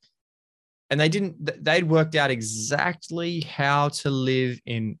 And they'd worked out exactly how to live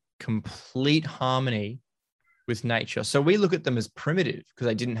in complete harmony with nature. So we look at them as primitive because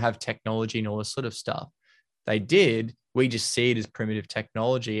they didn't have technology and all this sort of stuff. They did. We just see it as primitive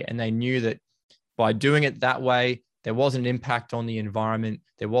technology. And they knew that by doing it that way, there wasn't an impact on the environment.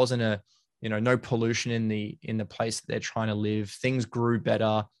 There wasn't no pollution in the place that they're trying to live. Things grew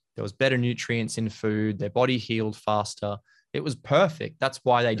better. There was better nutrients in food. Their body healed faster. It was perfect. That's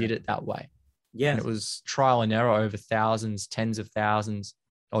why they did it that way. Yeah. And it was trial and error over thousands, tens of thousands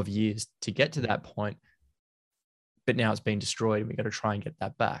of years to get to that point, but now it's been destroyed and we've got to try and get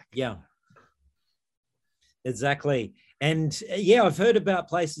that back. Yeah, exactly. And yeah, I've heard about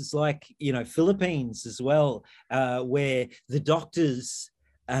places like, Philippines as well, where the doctors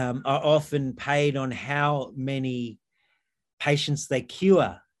are often paid on how many patients they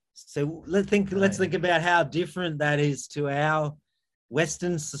cure. So let's think about how different that is to our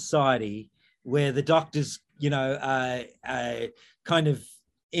Western society, where the doctors, are kind of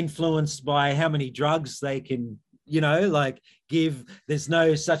influenced by how many drugs they can, give. There's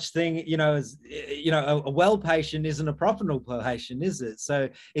no such thing, as, a well patient isn't a profitable patient, is it? So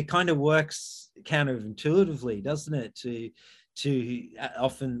it kind of works counterintuitively, doesn't it? To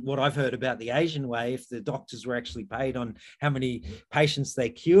often what I've heard about the Asian way, if the doctors were actually paid on how many patients they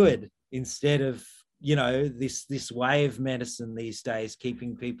cured instead of, this way of medicine these days,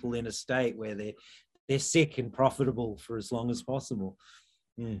 keeping people in a state where they're sick and profitable for as long as possible.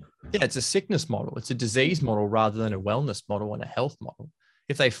 Yeah, it's a sickness model. It's a disease model rather than a wellness model and a health model.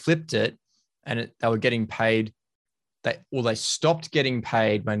 If they flipped it and they were getting paid, they stopped getting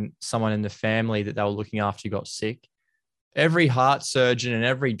paid when someone in the family that they were looking after got sick. Every heart surgeon and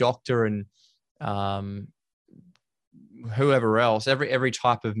every doctor and whoever else, every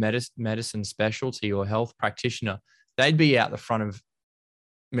type of medicine specialty or health practitioner, they'd be out the front of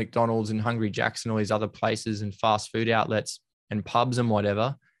McDonald's and Hungry Jack's and all these other places and fast food outlets and pubs and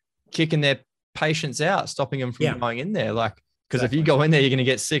whatever, kicking their patients out, stopping them from going in there. Like, because if you go in there, you're going to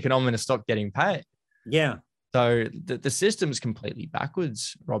get sick and I'm going to stop getting paid. Yeah. So the system's completely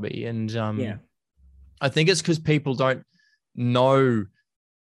backwards, Robbie. And I think it's because people don't know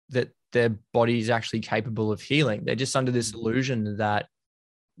that their body is actually capable of healing. They're just under this illusion that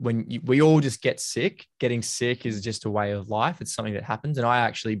we all just get sick. Getting sick is just a way of life. It's something that happens. And I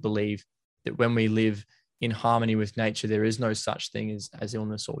actually believe that when we live in harmony with nature, there is no such thing as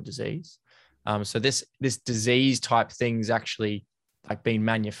illness or disease. So this disease type thing is actually like being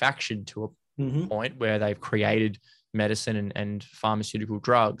manufactured to a point where they've created medicine and pharmaceutical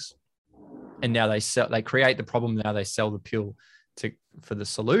drugs. And now they create the problem. Now they sell the pill for the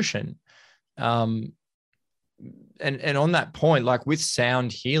solution. And on that point, like with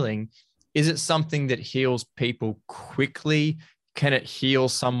sound healing, is it something that heals people quickly? Can it heal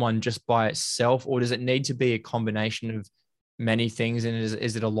someone just by itself, or does it need to be a combination of many things? And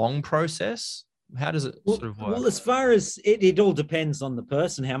is it a long process? How does it sort of work? Well, as far as it all depends on the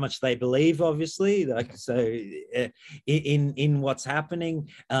person, how much they believe, obviously. Like, so in what's happening,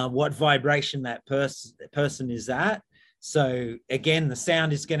 what vibration that person is at. So again, the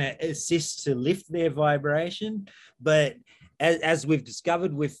sound is going to assist to lift their vibration. But as we've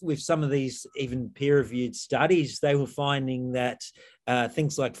discovered with some of these even peer-reviewed studies, they were finding that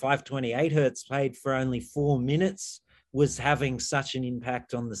things like 528 hertz played for only 4 minutes was having such an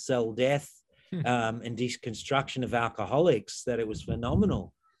impact on the cell death and deconstruction of alcoholics that it was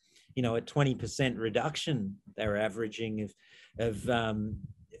phenomenal. A 20% reduction they were averaging of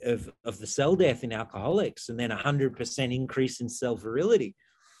the cell death in alcoholics, and then 100% increase in cell virility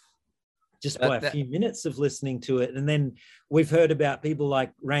just by a few minutes of listening to it. And then we've heard about people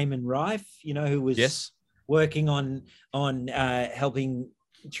like Raymond Rife, who was working on helping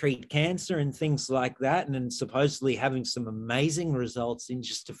treat cancer and things like that, and then supposedly having some amazing results in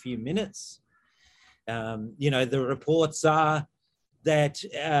just a few minutes. The reports are that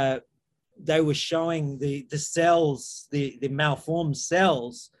they were showing the cells, the malformed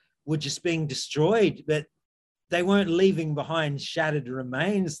cells were just being destroyed, but they weren't leaving behind shattered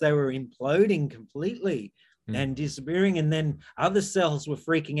remains. They were imploding completely and disappearing. And then other cells were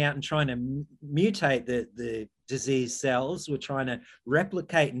freaking out and trying to mutate. The disease cells were trying to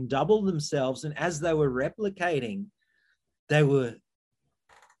replicate and double themselves. And as they were replicating, they were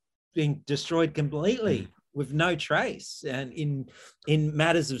being destroyed completely with no trace, and in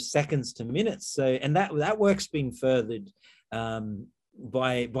matters of seconds to minutes. So, and that work's been furthered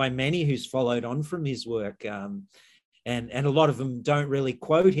by many who's followed on from his work, and a lot of them don't really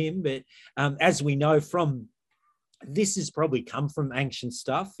quote him, but as we know from, this has probably come from ancient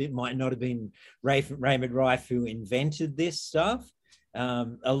stuff. It might not have been Raymond Rife who invented this stuff. A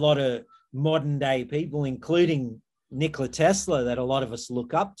lot of modern day people, including Nikola Tesla, that a lot of us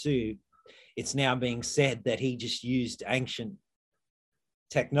look up to, it's now being said that he just used ancient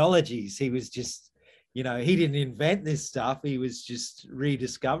technologies. He was just, he didn't invent this stuff. He was just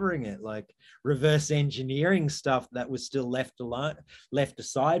rediscovering it, like reverse engineering stuff that was still left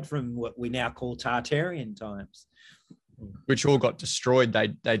aside from what we now call Tartarian times. Which all got destroyed.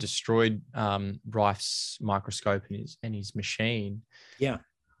 They destroyed Rife's microscope and his machine. Yeah.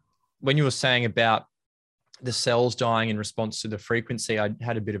 When you were saying about the cells dying in response to the frequency, I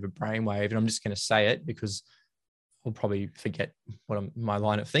had a bit of a brainwave, and I'm just going to say it because I'll probably forget my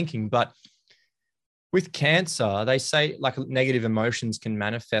line of thinking. But with cancer, they say like negative emotions can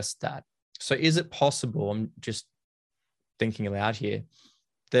manifest that. So is it possible, I'm just thinking aloud here,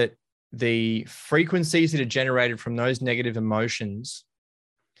 that the frequencies that are generated from those negative emotions,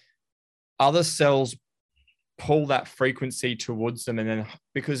 other cells pull that frequency towards them, and then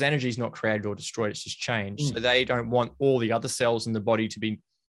because energy is not created or destroyed, it's just changed. So they don't want all the other cells in the body to be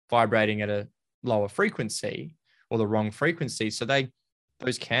vibrating at a lower frequency or the wrong frequency. So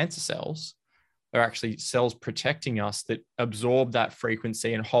those cancer cells are actually cells protecting us that absorb that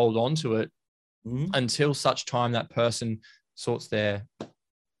frequency and hold on to it until such time that person sorts their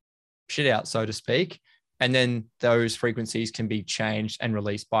shit out, so to speak. And then those frequencies can be changed and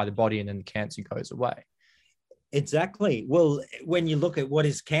released by the body, and then the cancer goes away. Exactly. Well, when you look at what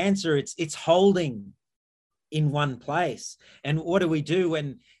is cancer, it's holding in one place. And what do we do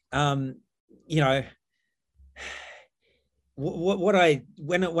when, you know,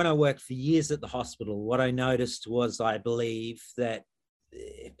 when I worked for years at the hospital, what I noticed was, I believe that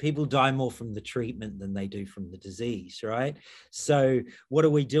people die more from the treatment than they do from the disease, right? So what are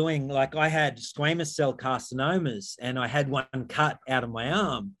we doing? Like, I had squamous cell carcinomas, and I had one cut out of my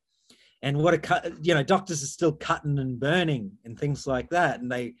arm. And what a cut, you know, doctors are still cutting and burning and things like that.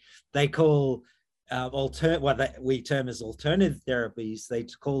 And they call what we term as alternative therapies. They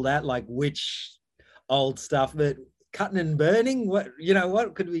call that like witch old stuff, but cutting and burning, what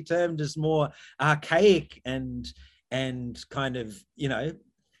could be termed as more archaic and kind of,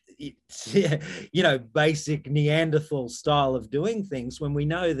 basic Neanderthal style of doing things, when we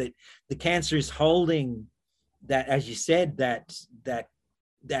know that the cancer is holding that, as you said, that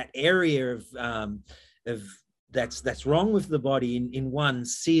area of that's wrong with the body in one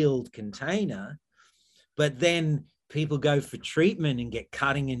sealed container. But then people go for treatment and get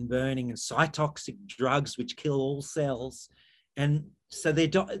cutting and burning and cytotoxic drugs which kill all cells, and so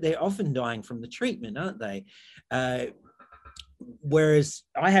they're often dying from the treatment, aren't they? Whereas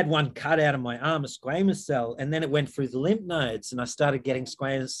I had one cut out of my arm, a squamous cell, and then it went through the lymph nodes, and I started getting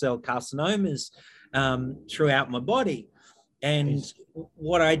squamous cell carcinomas throughout my body. And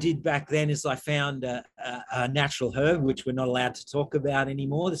what I did back then is I found a natural herb, which we're not allowed to talk about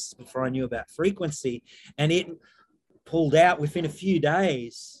anymore. This is before I knew about frequency. And it pulled out within a few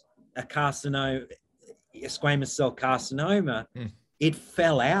days a squamous cell carcinoma. It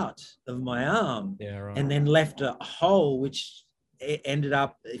fell out of my arm, and then left a hole, which ended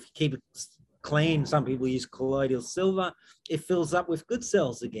up, if you keep it clean, some people use colloidal silver, it fills up with good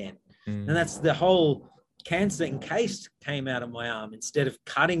cells again. And that's the whole cancer encased came out of my arm, instead of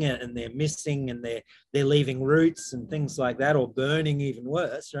cutting it and they're missing and they're leaving roots and things like that, or burning, even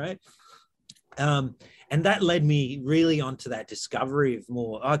worse, right? And that led me really onto that discovery of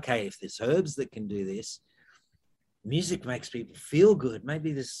more, okay, if there's herbs that can do this, music makes people feel good,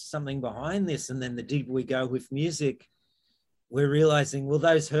 maybe there's something behind this. And then the deeper we go with music, we're realizing, well,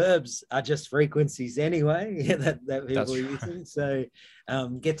 those herbs are just frequencies anyway that people are using. So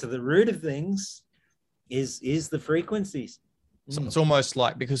get to the root of things is the frequencies. So it's almost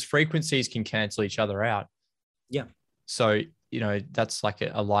like, because frequencies can cancel each other out. Yeah. So, that's like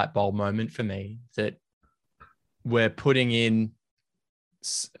a light bulb moment for me, that we're putting in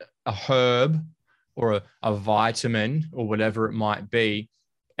a herb or a vitamin or whatever it might be,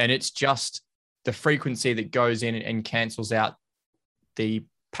 and it's just the frequency that goes in and cancels out the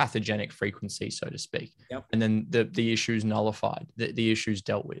pathogenic frequency, so to speak. Yep. And then the issue's nullified, the issue's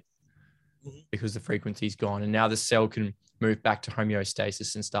dealt with, because the frequency's gone, and now the cell can move back to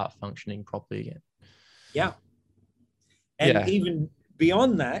homeostasis and start functioning properly again. Yeah. And even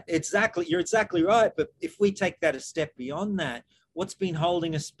beyond that, you're exactly right. But if we take that a step beyond that, what's been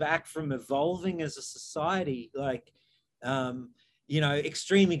holding us back from evolving as a society? Like,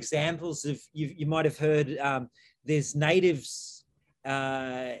 extreme examples of, you might have heard, there's natives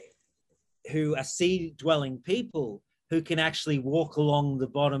who are sea-dwelling people who can actually walk along the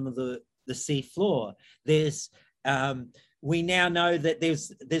bottom of the sea floor. We now know that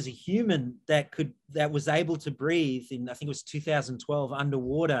there's a human that was able to breathe in, I think it was 2012,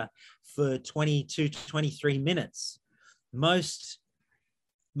 underwater for 22 to 23 minutes. Most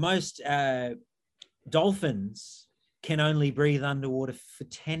dolphins can only breathe underwater for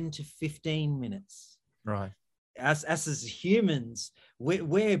 10 to 15 minutes. Right. Us as humans,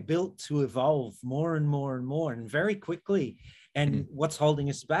 we're built to evolve more and more and more, and very quickly. And what's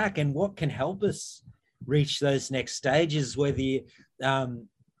holding us back, and what can help us reach those next stages, where the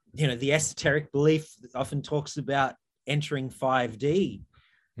esoteric belief often talks about entering 5D,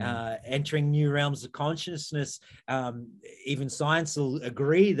 entering new realms of consciousness. Even science will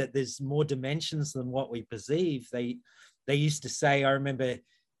agree that there's more dimensions than what we perceive. They used to say, I remember,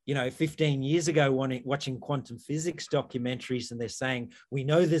 15 years ago, watching quantum physics documentaries, and they're saying, we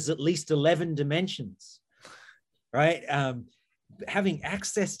know there's at least 11 dimensions, right? Having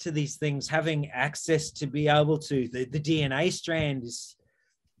access to these things, having access to be able to, the DNA strand is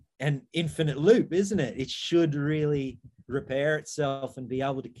an infinite loop, isn't it? It should really repair itself and be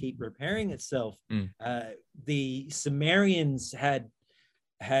able to keep repairing itself. The Sumerians had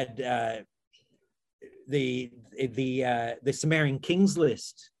the Sumerian kings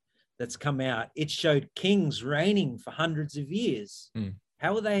list that's come out. It showed kings reigning for hundreds of years.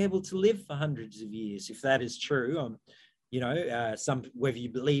 How were they able to live for hundreds of years? If that is true, whether you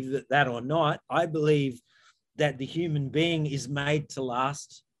believe that or not, I believe that the human being is made to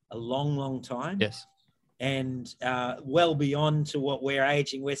last a long, long time. Yes. And well beyond to what we're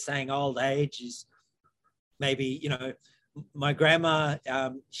aging. We're saying old age is maybe, my grandma,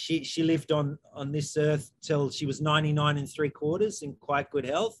 she lived on this earth till she was 99 3/4 in quite good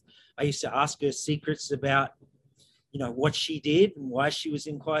health. I used to ask her secrets about, what she did and why she was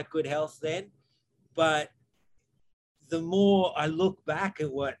in quite good health then. But the more I look back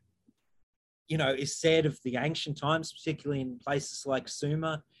at what, is said of the ancient times, particularly in places like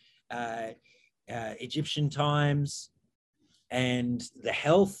Sumer, Egyptian times, and the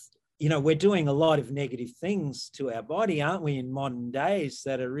health, we're doing a lot of negative things to our body, aren't we, in modern days,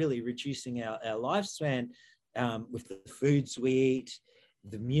 that are really reducing our lifespan, with the foods we eat,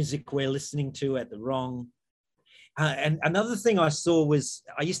 the music we're listening to at the wrong. And another thing I saw was,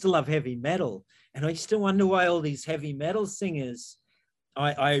 I used to love heavy metal, and I used to wonder why all these heavy metal singers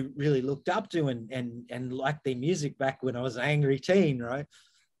I really looked up to and liked their music back when I was an angry teen, right?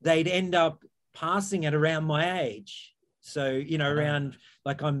 They'd end up passing at around my age. So, around,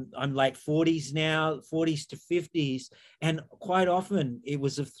 like, I'm late 40s now, 40s to 50s. And quite often it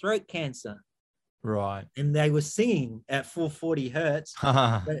was of throat cancer. Right. And they were singing at 440 hertz.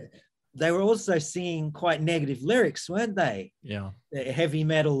 But they were also singing quite negative lyrics, weren't they? Yeah. The heavy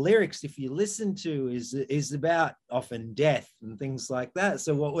metal lyrics, if you listen to, is about often death and things like that.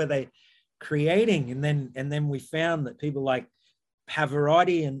 So what were they creating? And then we found that people like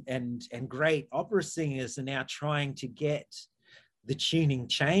Pavarotti and great opera singers are now trying to get the tuning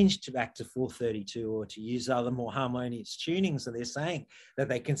changed back to 432, or to use other more harmonious tunings. So they're saying that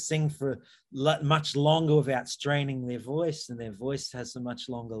they can sing for much longer without straining their voice, and their voice has a much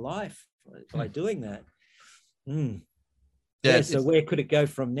longer life by doing that. Yeah, so where could it go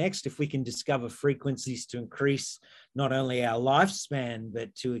from next if we can discover frequencies to increase not only our lifespan,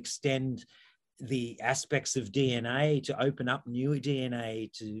 but to extend the aspects of DNA, to open up new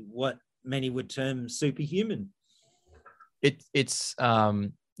DNA to what many would term superhuman? It's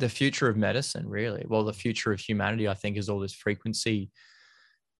the future of medicine, really. Well, the future of humanity, I think, is all this frequency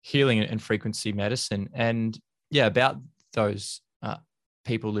healing and frequency medicine. And yeah, about those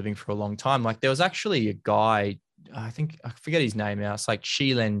people living for a long time. Like, there was actually a guy, I forget his name now. It's like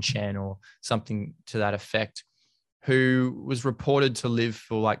Shilen Chen or something to that effect, who was reported to live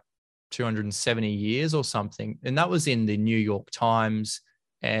for like 270 years or something. And that was in the New York Times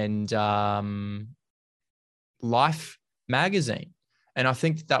and Life magazine. And I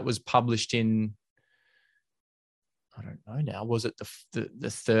think that was published in, I don't know now, was it the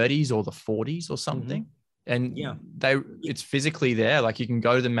 30s or the 40s or something? And yeah, it's physically there. Like, you can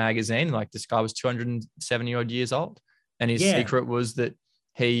go to the magazine, like, this guy was 270 odd years old. And his secret was that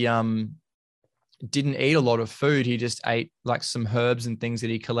he didn't eat a lot of food. He just ate like some herbs and things that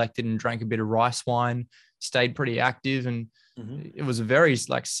he collected, and drank a bit of rice wine, stayed pretty active. And it was a very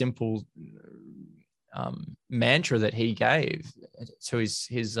like simple mantra that he gave to his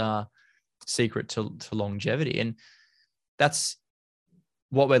secret to longevity. And that's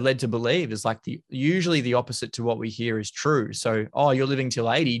what we're led to believe, is like usually the opposite to what we hear is true. So, oh, you're living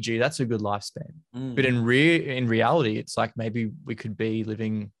till 80, gee, that's a good lifespan. But in reality, it's like maybe we could be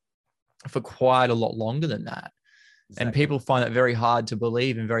living for quite a lot longer than that. Exactly. And people find that very hard to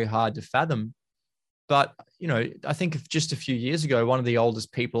believe and very hard to fathom. But, I think if just a few years ago, one of the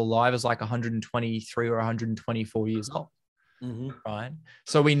oldest people alive is like 123 or 124 years old. Right.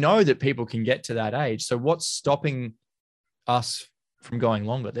 So we know that people can get to that age. So what's stopping us from going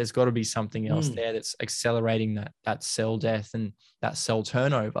longer? There's got to be something else there that's accelerating that cell death and that cell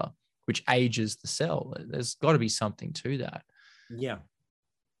turnover, which ages the cell. There's got to be something to that. Yeah.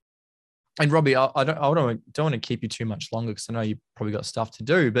 And Robbie, I don't want to keep you too much longer, because I know you probably got stuff to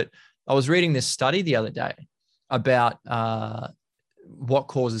do, but I was reading this study the other day about what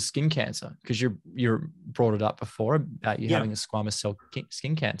causes skin cancer, because you brought it up before about you having a squamous cell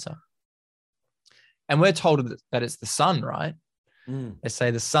skin cancer. And we're told that it's the sun, right? They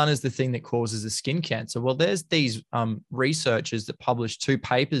say the sun is the thing that causes the skin cancer. Well, there's these researchers that published 2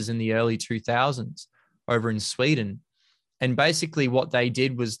 papers in the early 2000s over in Sweden. And basically what they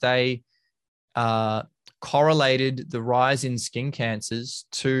did was they correlated the rise in skin cancers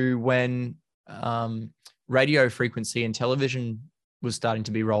to when radio frequency and television was starting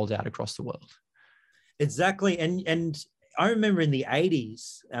to be rolled out across the world. Exactly. And I remember in the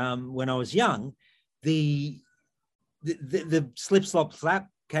 80s, when I was young, the slip, slop, slap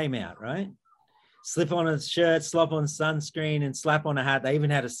came out, right? Slip on a shirt, slop on sunscreen, and slap on a hat. They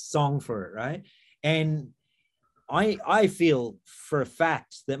even had a song for it, right? And I feel for a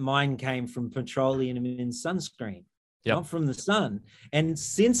fact that mine came from petroleum in sunscreen, not from the sun. And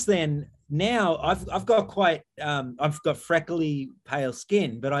since then, now I've got I've got freckly pale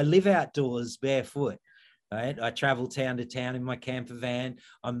skin, but I live outdoors barefoot. Right? I travel town to town in my camper van.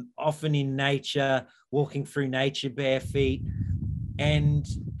 I'm often in nature, walking through nature bare feet, and,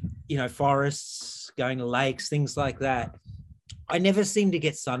 forests, going to lakes, things like that. I never seem to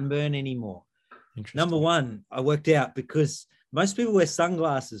get sunburn anymore. Number one, I worked out because most people wear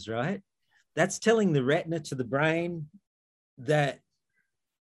sunglasses, right? That's telling the retina to the brain that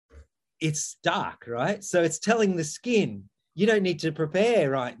it's dark, right? So it's telling the skin, you don't need to prepare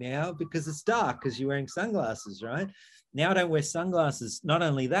right now because it's dark because you're wearing sunglasses, right? Now I don't wear sunglasses. Not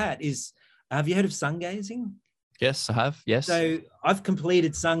only that have you heard of sun gazing? Yes, I have. Yes. So I've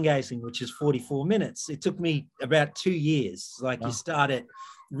completed sun gazing, which is 44 minutes. It took me about 2 years. You start at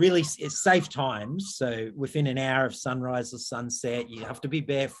really safe times. So within an hour of sunrise or sunset, you have to be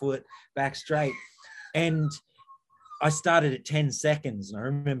barefoot, back straight. And I started at 10 seconds. And I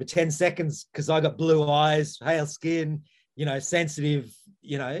remember 10 seconds because I got blue eyes, pale skin, sensitive,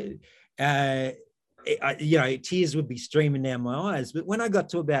 tears would be streaming down my eyes. But when I got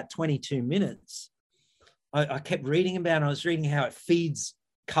to about 22 minutes, I kept reading about it. I was reading how it feeds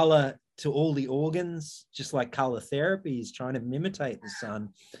color to all the organs, just like color therapy is trying to imitate the sun.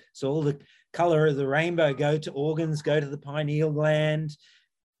 So all the color of the rainbow go to organs, go to the pineal gland.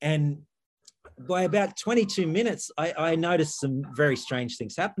 And by about 22 minutes, I noticed some very strange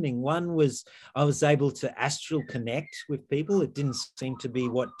things happening. One was I was able to astral connect with people. It didn't seem to be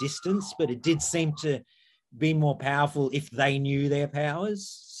what distance, but it did seem to be more powerful if they knew their powers.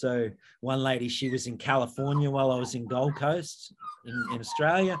 So one lady, she was in California while I was in Gold Coast in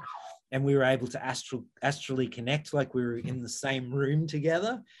Australia, and we were able to astrally connect, like we were in the same room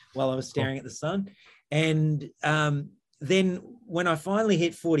together while I was staring at the sun. And then when I finally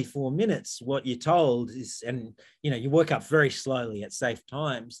hit 44 minutes, what you're told is, and you work up very slowly at safe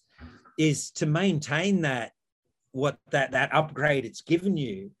times, is to maintain that upgrade it's given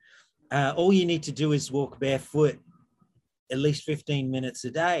you. All you need to do is walk barefoot at least 15 minutes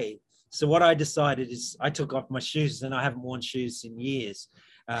a day. So what I decided is I took off my shoes, and I haven't worn shoes in years.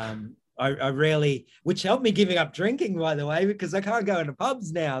 I rarely, which helped me giving up drinking, by the way, because I can't go into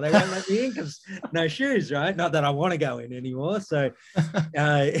pubs now. They won't let me in because no shoes, right? Not that I want to go in anymore. So,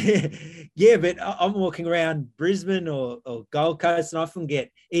 but I'm walking around Brisbane or Gold Coast, and I often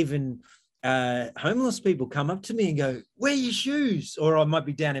get even homeless people come up to me and go, "Where are your shoes?" Or I might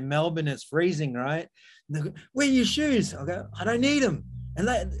be down in Melbourne, it's freezing, right? And they go, "Where are your shoes?" I'll go, "I don't need them." And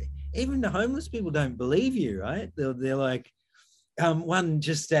even the homeless people don't believe you, right? They're like, one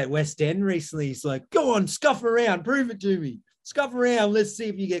just at West End recently, he's like, "Go on, scuff around, prove it to me. Scuff around, let's see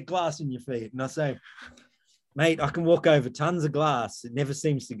if you get glass in your feet." And I say, "Mate, I can walk over tons of glass. It never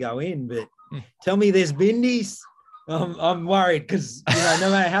seems to go in, but tell me there's bindies." I'm worried because, no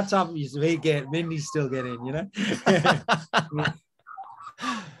matter how tough you get, bindies still get in,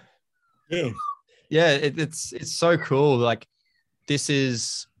 Yeah, it's so cool. Like, this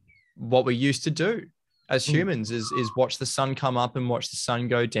is what we used to do as humans is watch the sun come up and watch the sun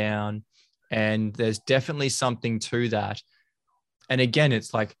go down. And there's definitely something to that. And again,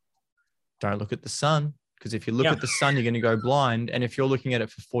 it's like, don't look at the sun, because if you look at the sun, you're going to go blind. And if you're looking at it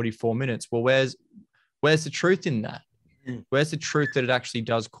for 44 minutes, well, where's the truth in that? Where's the truth that it actually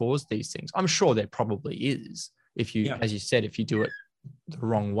does cause these things? I'm sure there probably is, if you, as you said, if you do it the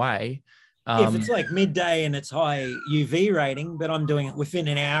wrong way. If it's like midday and it's high UV rating, but I'm doing it within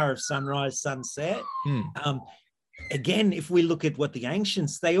an hour of sunrise, sunset. Again, if we look at what the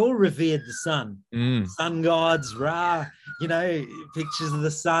ancients, they all revered the sun. Sun gods, Ra, pictures of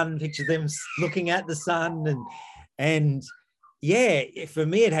the sun, picture them looking at the sun. And for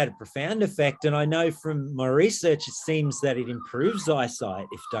me, it had a profound effect. And I know from my research, it seems that it improves eyesight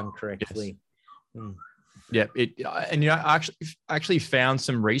if done correctly. Yes. Yeah. And I actually found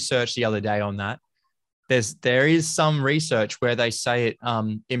some research the other day on that. There is some research where they say it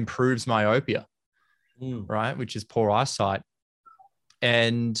improves myopia, right? Which is poor eyesight.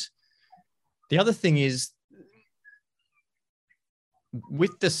 And the other thing is,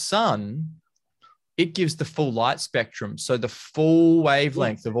 with the sun, it gives the full light spectrum. So the full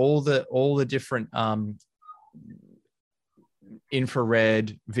wavelength of all the different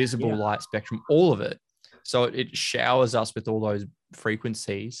infrared, visible light spectrum, all of it. So it showers us with all those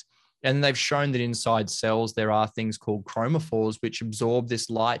frequencies. And they've shown that inside cells, there are things called chromophores, which absorb this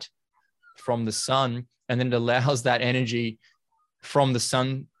light from the sun. And then it allows that energy from the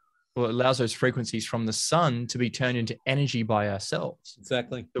sun, or it allows those frequencies from the sun to be turned into energy by ourselves.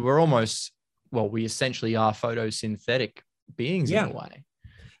 Exactly. So we're almost, we essentially are photosynthetic beings in a way.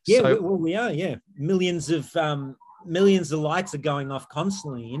 Yeah, so, we are. Yeah, millions of lights are going off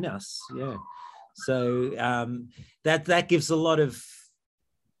constantly in us. Yeah, so that gives a lot of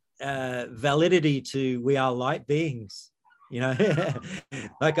validity to we are light beings.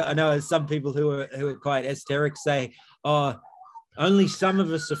 Like I know some people who are quite esoteric say, "Oh, only some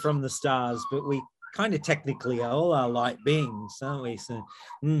of us are from the stars," but we kind of technically all are light beings, aren't we? So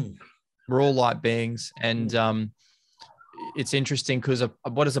we're all light beings, and it's interesting because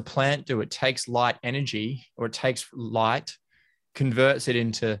what does a plant do? It takes light energy, or it takes light, converts it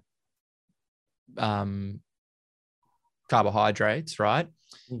into carbohydrates, right?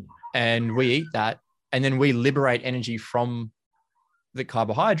 And we eat that, and then we liberate energy from the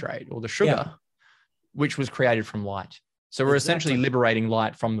carbohydrate or the sugar, which was created from light. So we're essentially liberating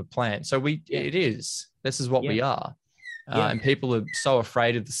light from the plant. So this is what we are. And people are so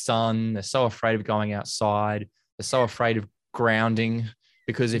afraid of the sun. They're so afraid of going outside. They're so afraid of grounding,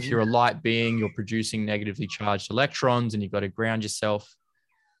 because if you're a light being, you're producing negatively charged electrons, and you've got to ground yourself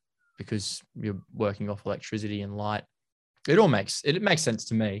because you're working off electricity and light. It makes sense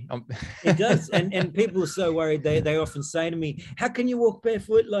to me. It does. And people are so worried. They often say to me, "How can you walk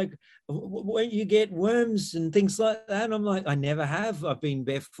barefoot? Like, won't you get worms and things like that?" And I'm like, I never have. I've been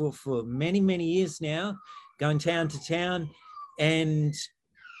barefoot for many, many years now, going town to town. And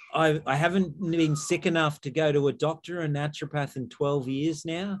I haven't been sick enough to go to a doctor, a naturopath, in 12 years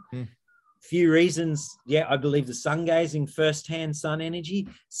now. Few reasons. I believe the sun gazing, first-hand sun energy,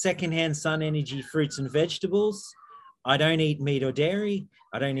 second-hand sun energy, fruits and vegetables. I don't eat meat or dairy.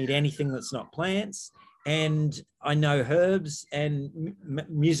 I don't eat anything that's not plants. And I know herbs and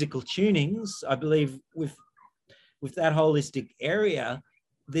musical tunings. I believe with that holistic area,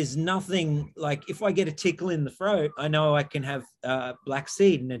 there's nothing like, if I get a tickle in the throat, I know I can have black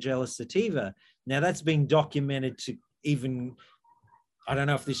seed, Nigella sativa. Now that's been documented to even, I don't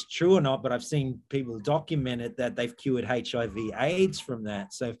know if this is true or not, but I've seen people document it that they've cured HIV AIDS from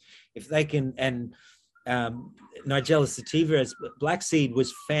that. So if they can, and Nigella sativa as black seed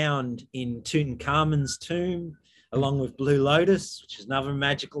was found in Tutankhamun's tomb, along with blue lotus, which is another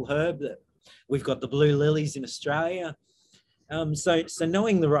magical herb that we've got the blue lilies in Australia. So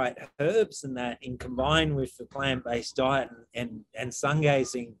knowing the right herbs and that, in combined with the plant-based diet and sun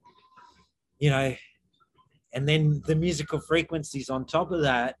gazing, and then the musical frequencies on top of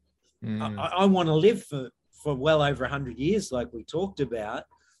that, I want to live for well over 100 years, like we talked about.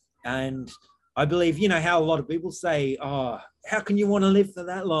 And I believe, how a lot of people say, "Oh, how can you want to live for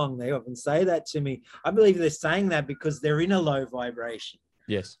that long?" They often say that to me. I believe they're saying that because they're in a low vibration.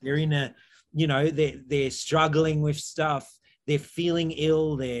 Yes. They're in a, they're struggling with stuff. They're feeling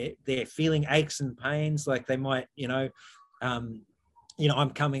ill. They're feeling aches and pains. Like they might, I'm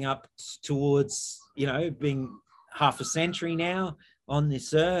coming up towards, being half a century now on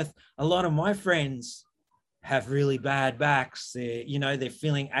this earth. A lot of my friends have really bad backs. They're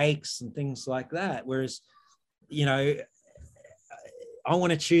feeling aches and things like that. Whereas, I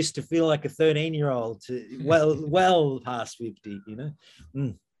want to choose to feel like a 13-year-old well past 50,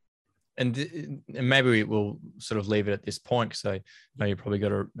 And maybe we will sort of leave it at this point, because I know you probably got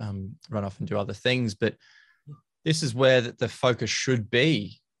to run off and do other things, but this is where the focus should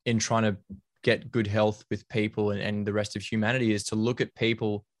be in trying to get good health with people and the rest of humanity, is to look at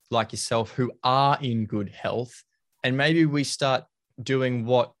people like yourself who are in good health, and maybe we start doing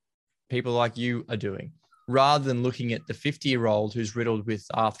what people like you are doing, rather than looking at the 50-year-old who's riddled with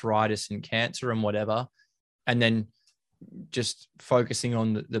arthritis and cancer and whatever, and then just focusing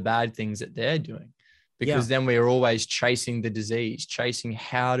on the bad things that they're doing, because then we're always chasing the disease, chasing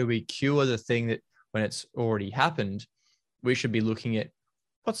how do we cure the thing that, when it's already happened. We should be looking at,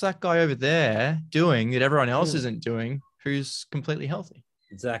 what's that guy over there doing that everyone else isn't doing, who's completely healthy.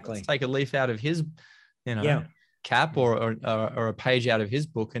 Exactly. Let's take a leaf out of his, cap or a page out of his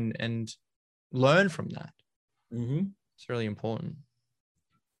book and learn from that. Mm-hmm. It's really important.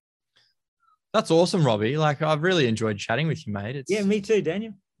 That's awesome, Robbie. Like, I've really enjoyed chatting with you, mate. Yeah, me too,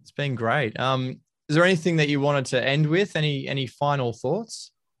 Daniel. It's been great. Is there anything that you wanted to end with? Any final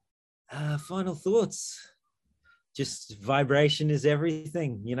thoughts? Final thoughts. Just vibration is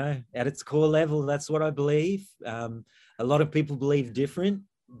everything, at its core level. That's what I believe. A lot of people believe different,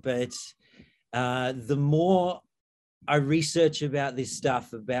 but the more I research about this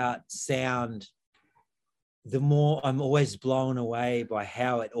stuff, about sound, the more I'm always blown away by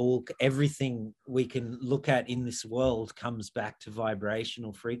how everything we can look at in this world comes back to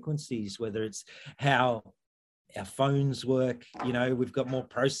vibrational frequencies, whether it's how our phones work. We've got more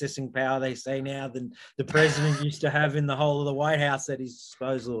processing power, they say now, than the president used to have in the whole of the White House at his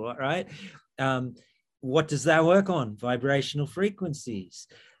disposal, right? What does that work on? Vibrational frequencies.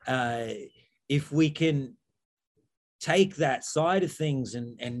 If we can take that side of things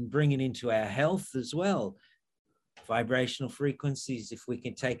and bring it into our health as well, vibrational frequencies, if we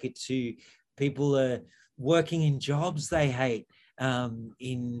can take it to people working in jobs they hate,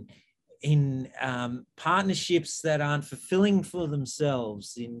 in partnerships that aren't fulfilling for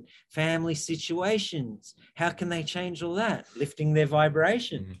themselves, in family situations, how can they change all that? Lifting their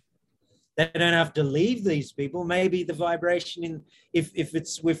vibration. Mm-hmm. They don't have to leave these people. Maybe the vibration if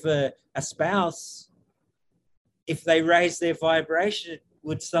it's with a spouse, if they raise their vibration, it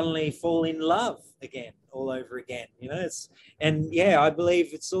would suddenly fall in love again, all over again. I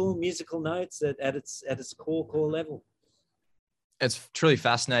believe it's all musical notes at its core level. It's truly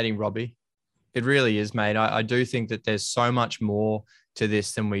fascinating, Robbie. It really is, mate. I do think that there's so much more to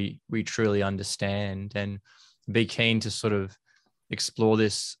this than we truly understand, and be keen to sort of explore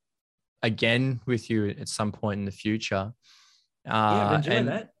this again with you at some point in the future. I've enjoyed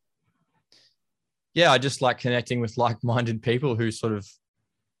that. Yeah, I just like connecting with like-minded people who sort of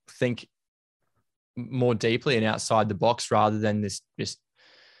think more deeply and outside the box, rather than this just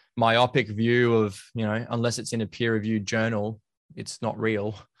myopic view of, unless it's in a peer-reviewed journal, it's not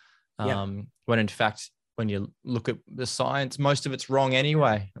real. When in fact, when you look at the science, most of it's wrong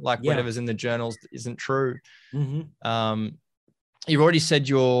anyway. Whatever's in the journals isn't true. Mm-hmm. You've already said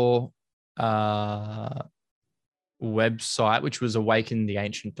your website, which was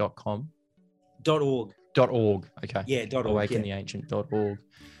awakentheancient.com. .org. Okay. Yeah, .org. Awakentheancient.org.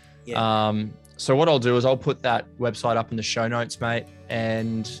 Yeah. So what I'll do is I'll put that website up in the show notes, mate.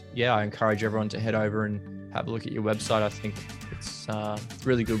 And I encourage everyone to head over and have a look at your website. I think it's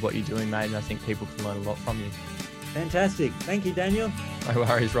really good what you're doing, mate. And I think people can learn a lot from you. Fantastic. Thank you, Daniel. No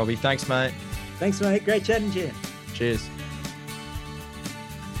worries, Robbie. Thanks, mate. Thanks, mate. Great chatting to you. Cheers.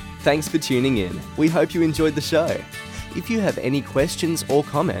 Thanks for tuning in. We hope you enjoyed the show. If you have any questions or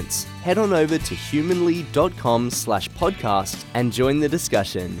comments, head on over to humanly.com/podcast and join the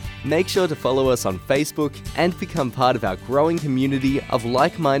discussion. Make sure to follow us on Facebook and become part of our growing community of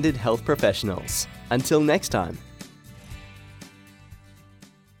like-minded health professionals. Until next time.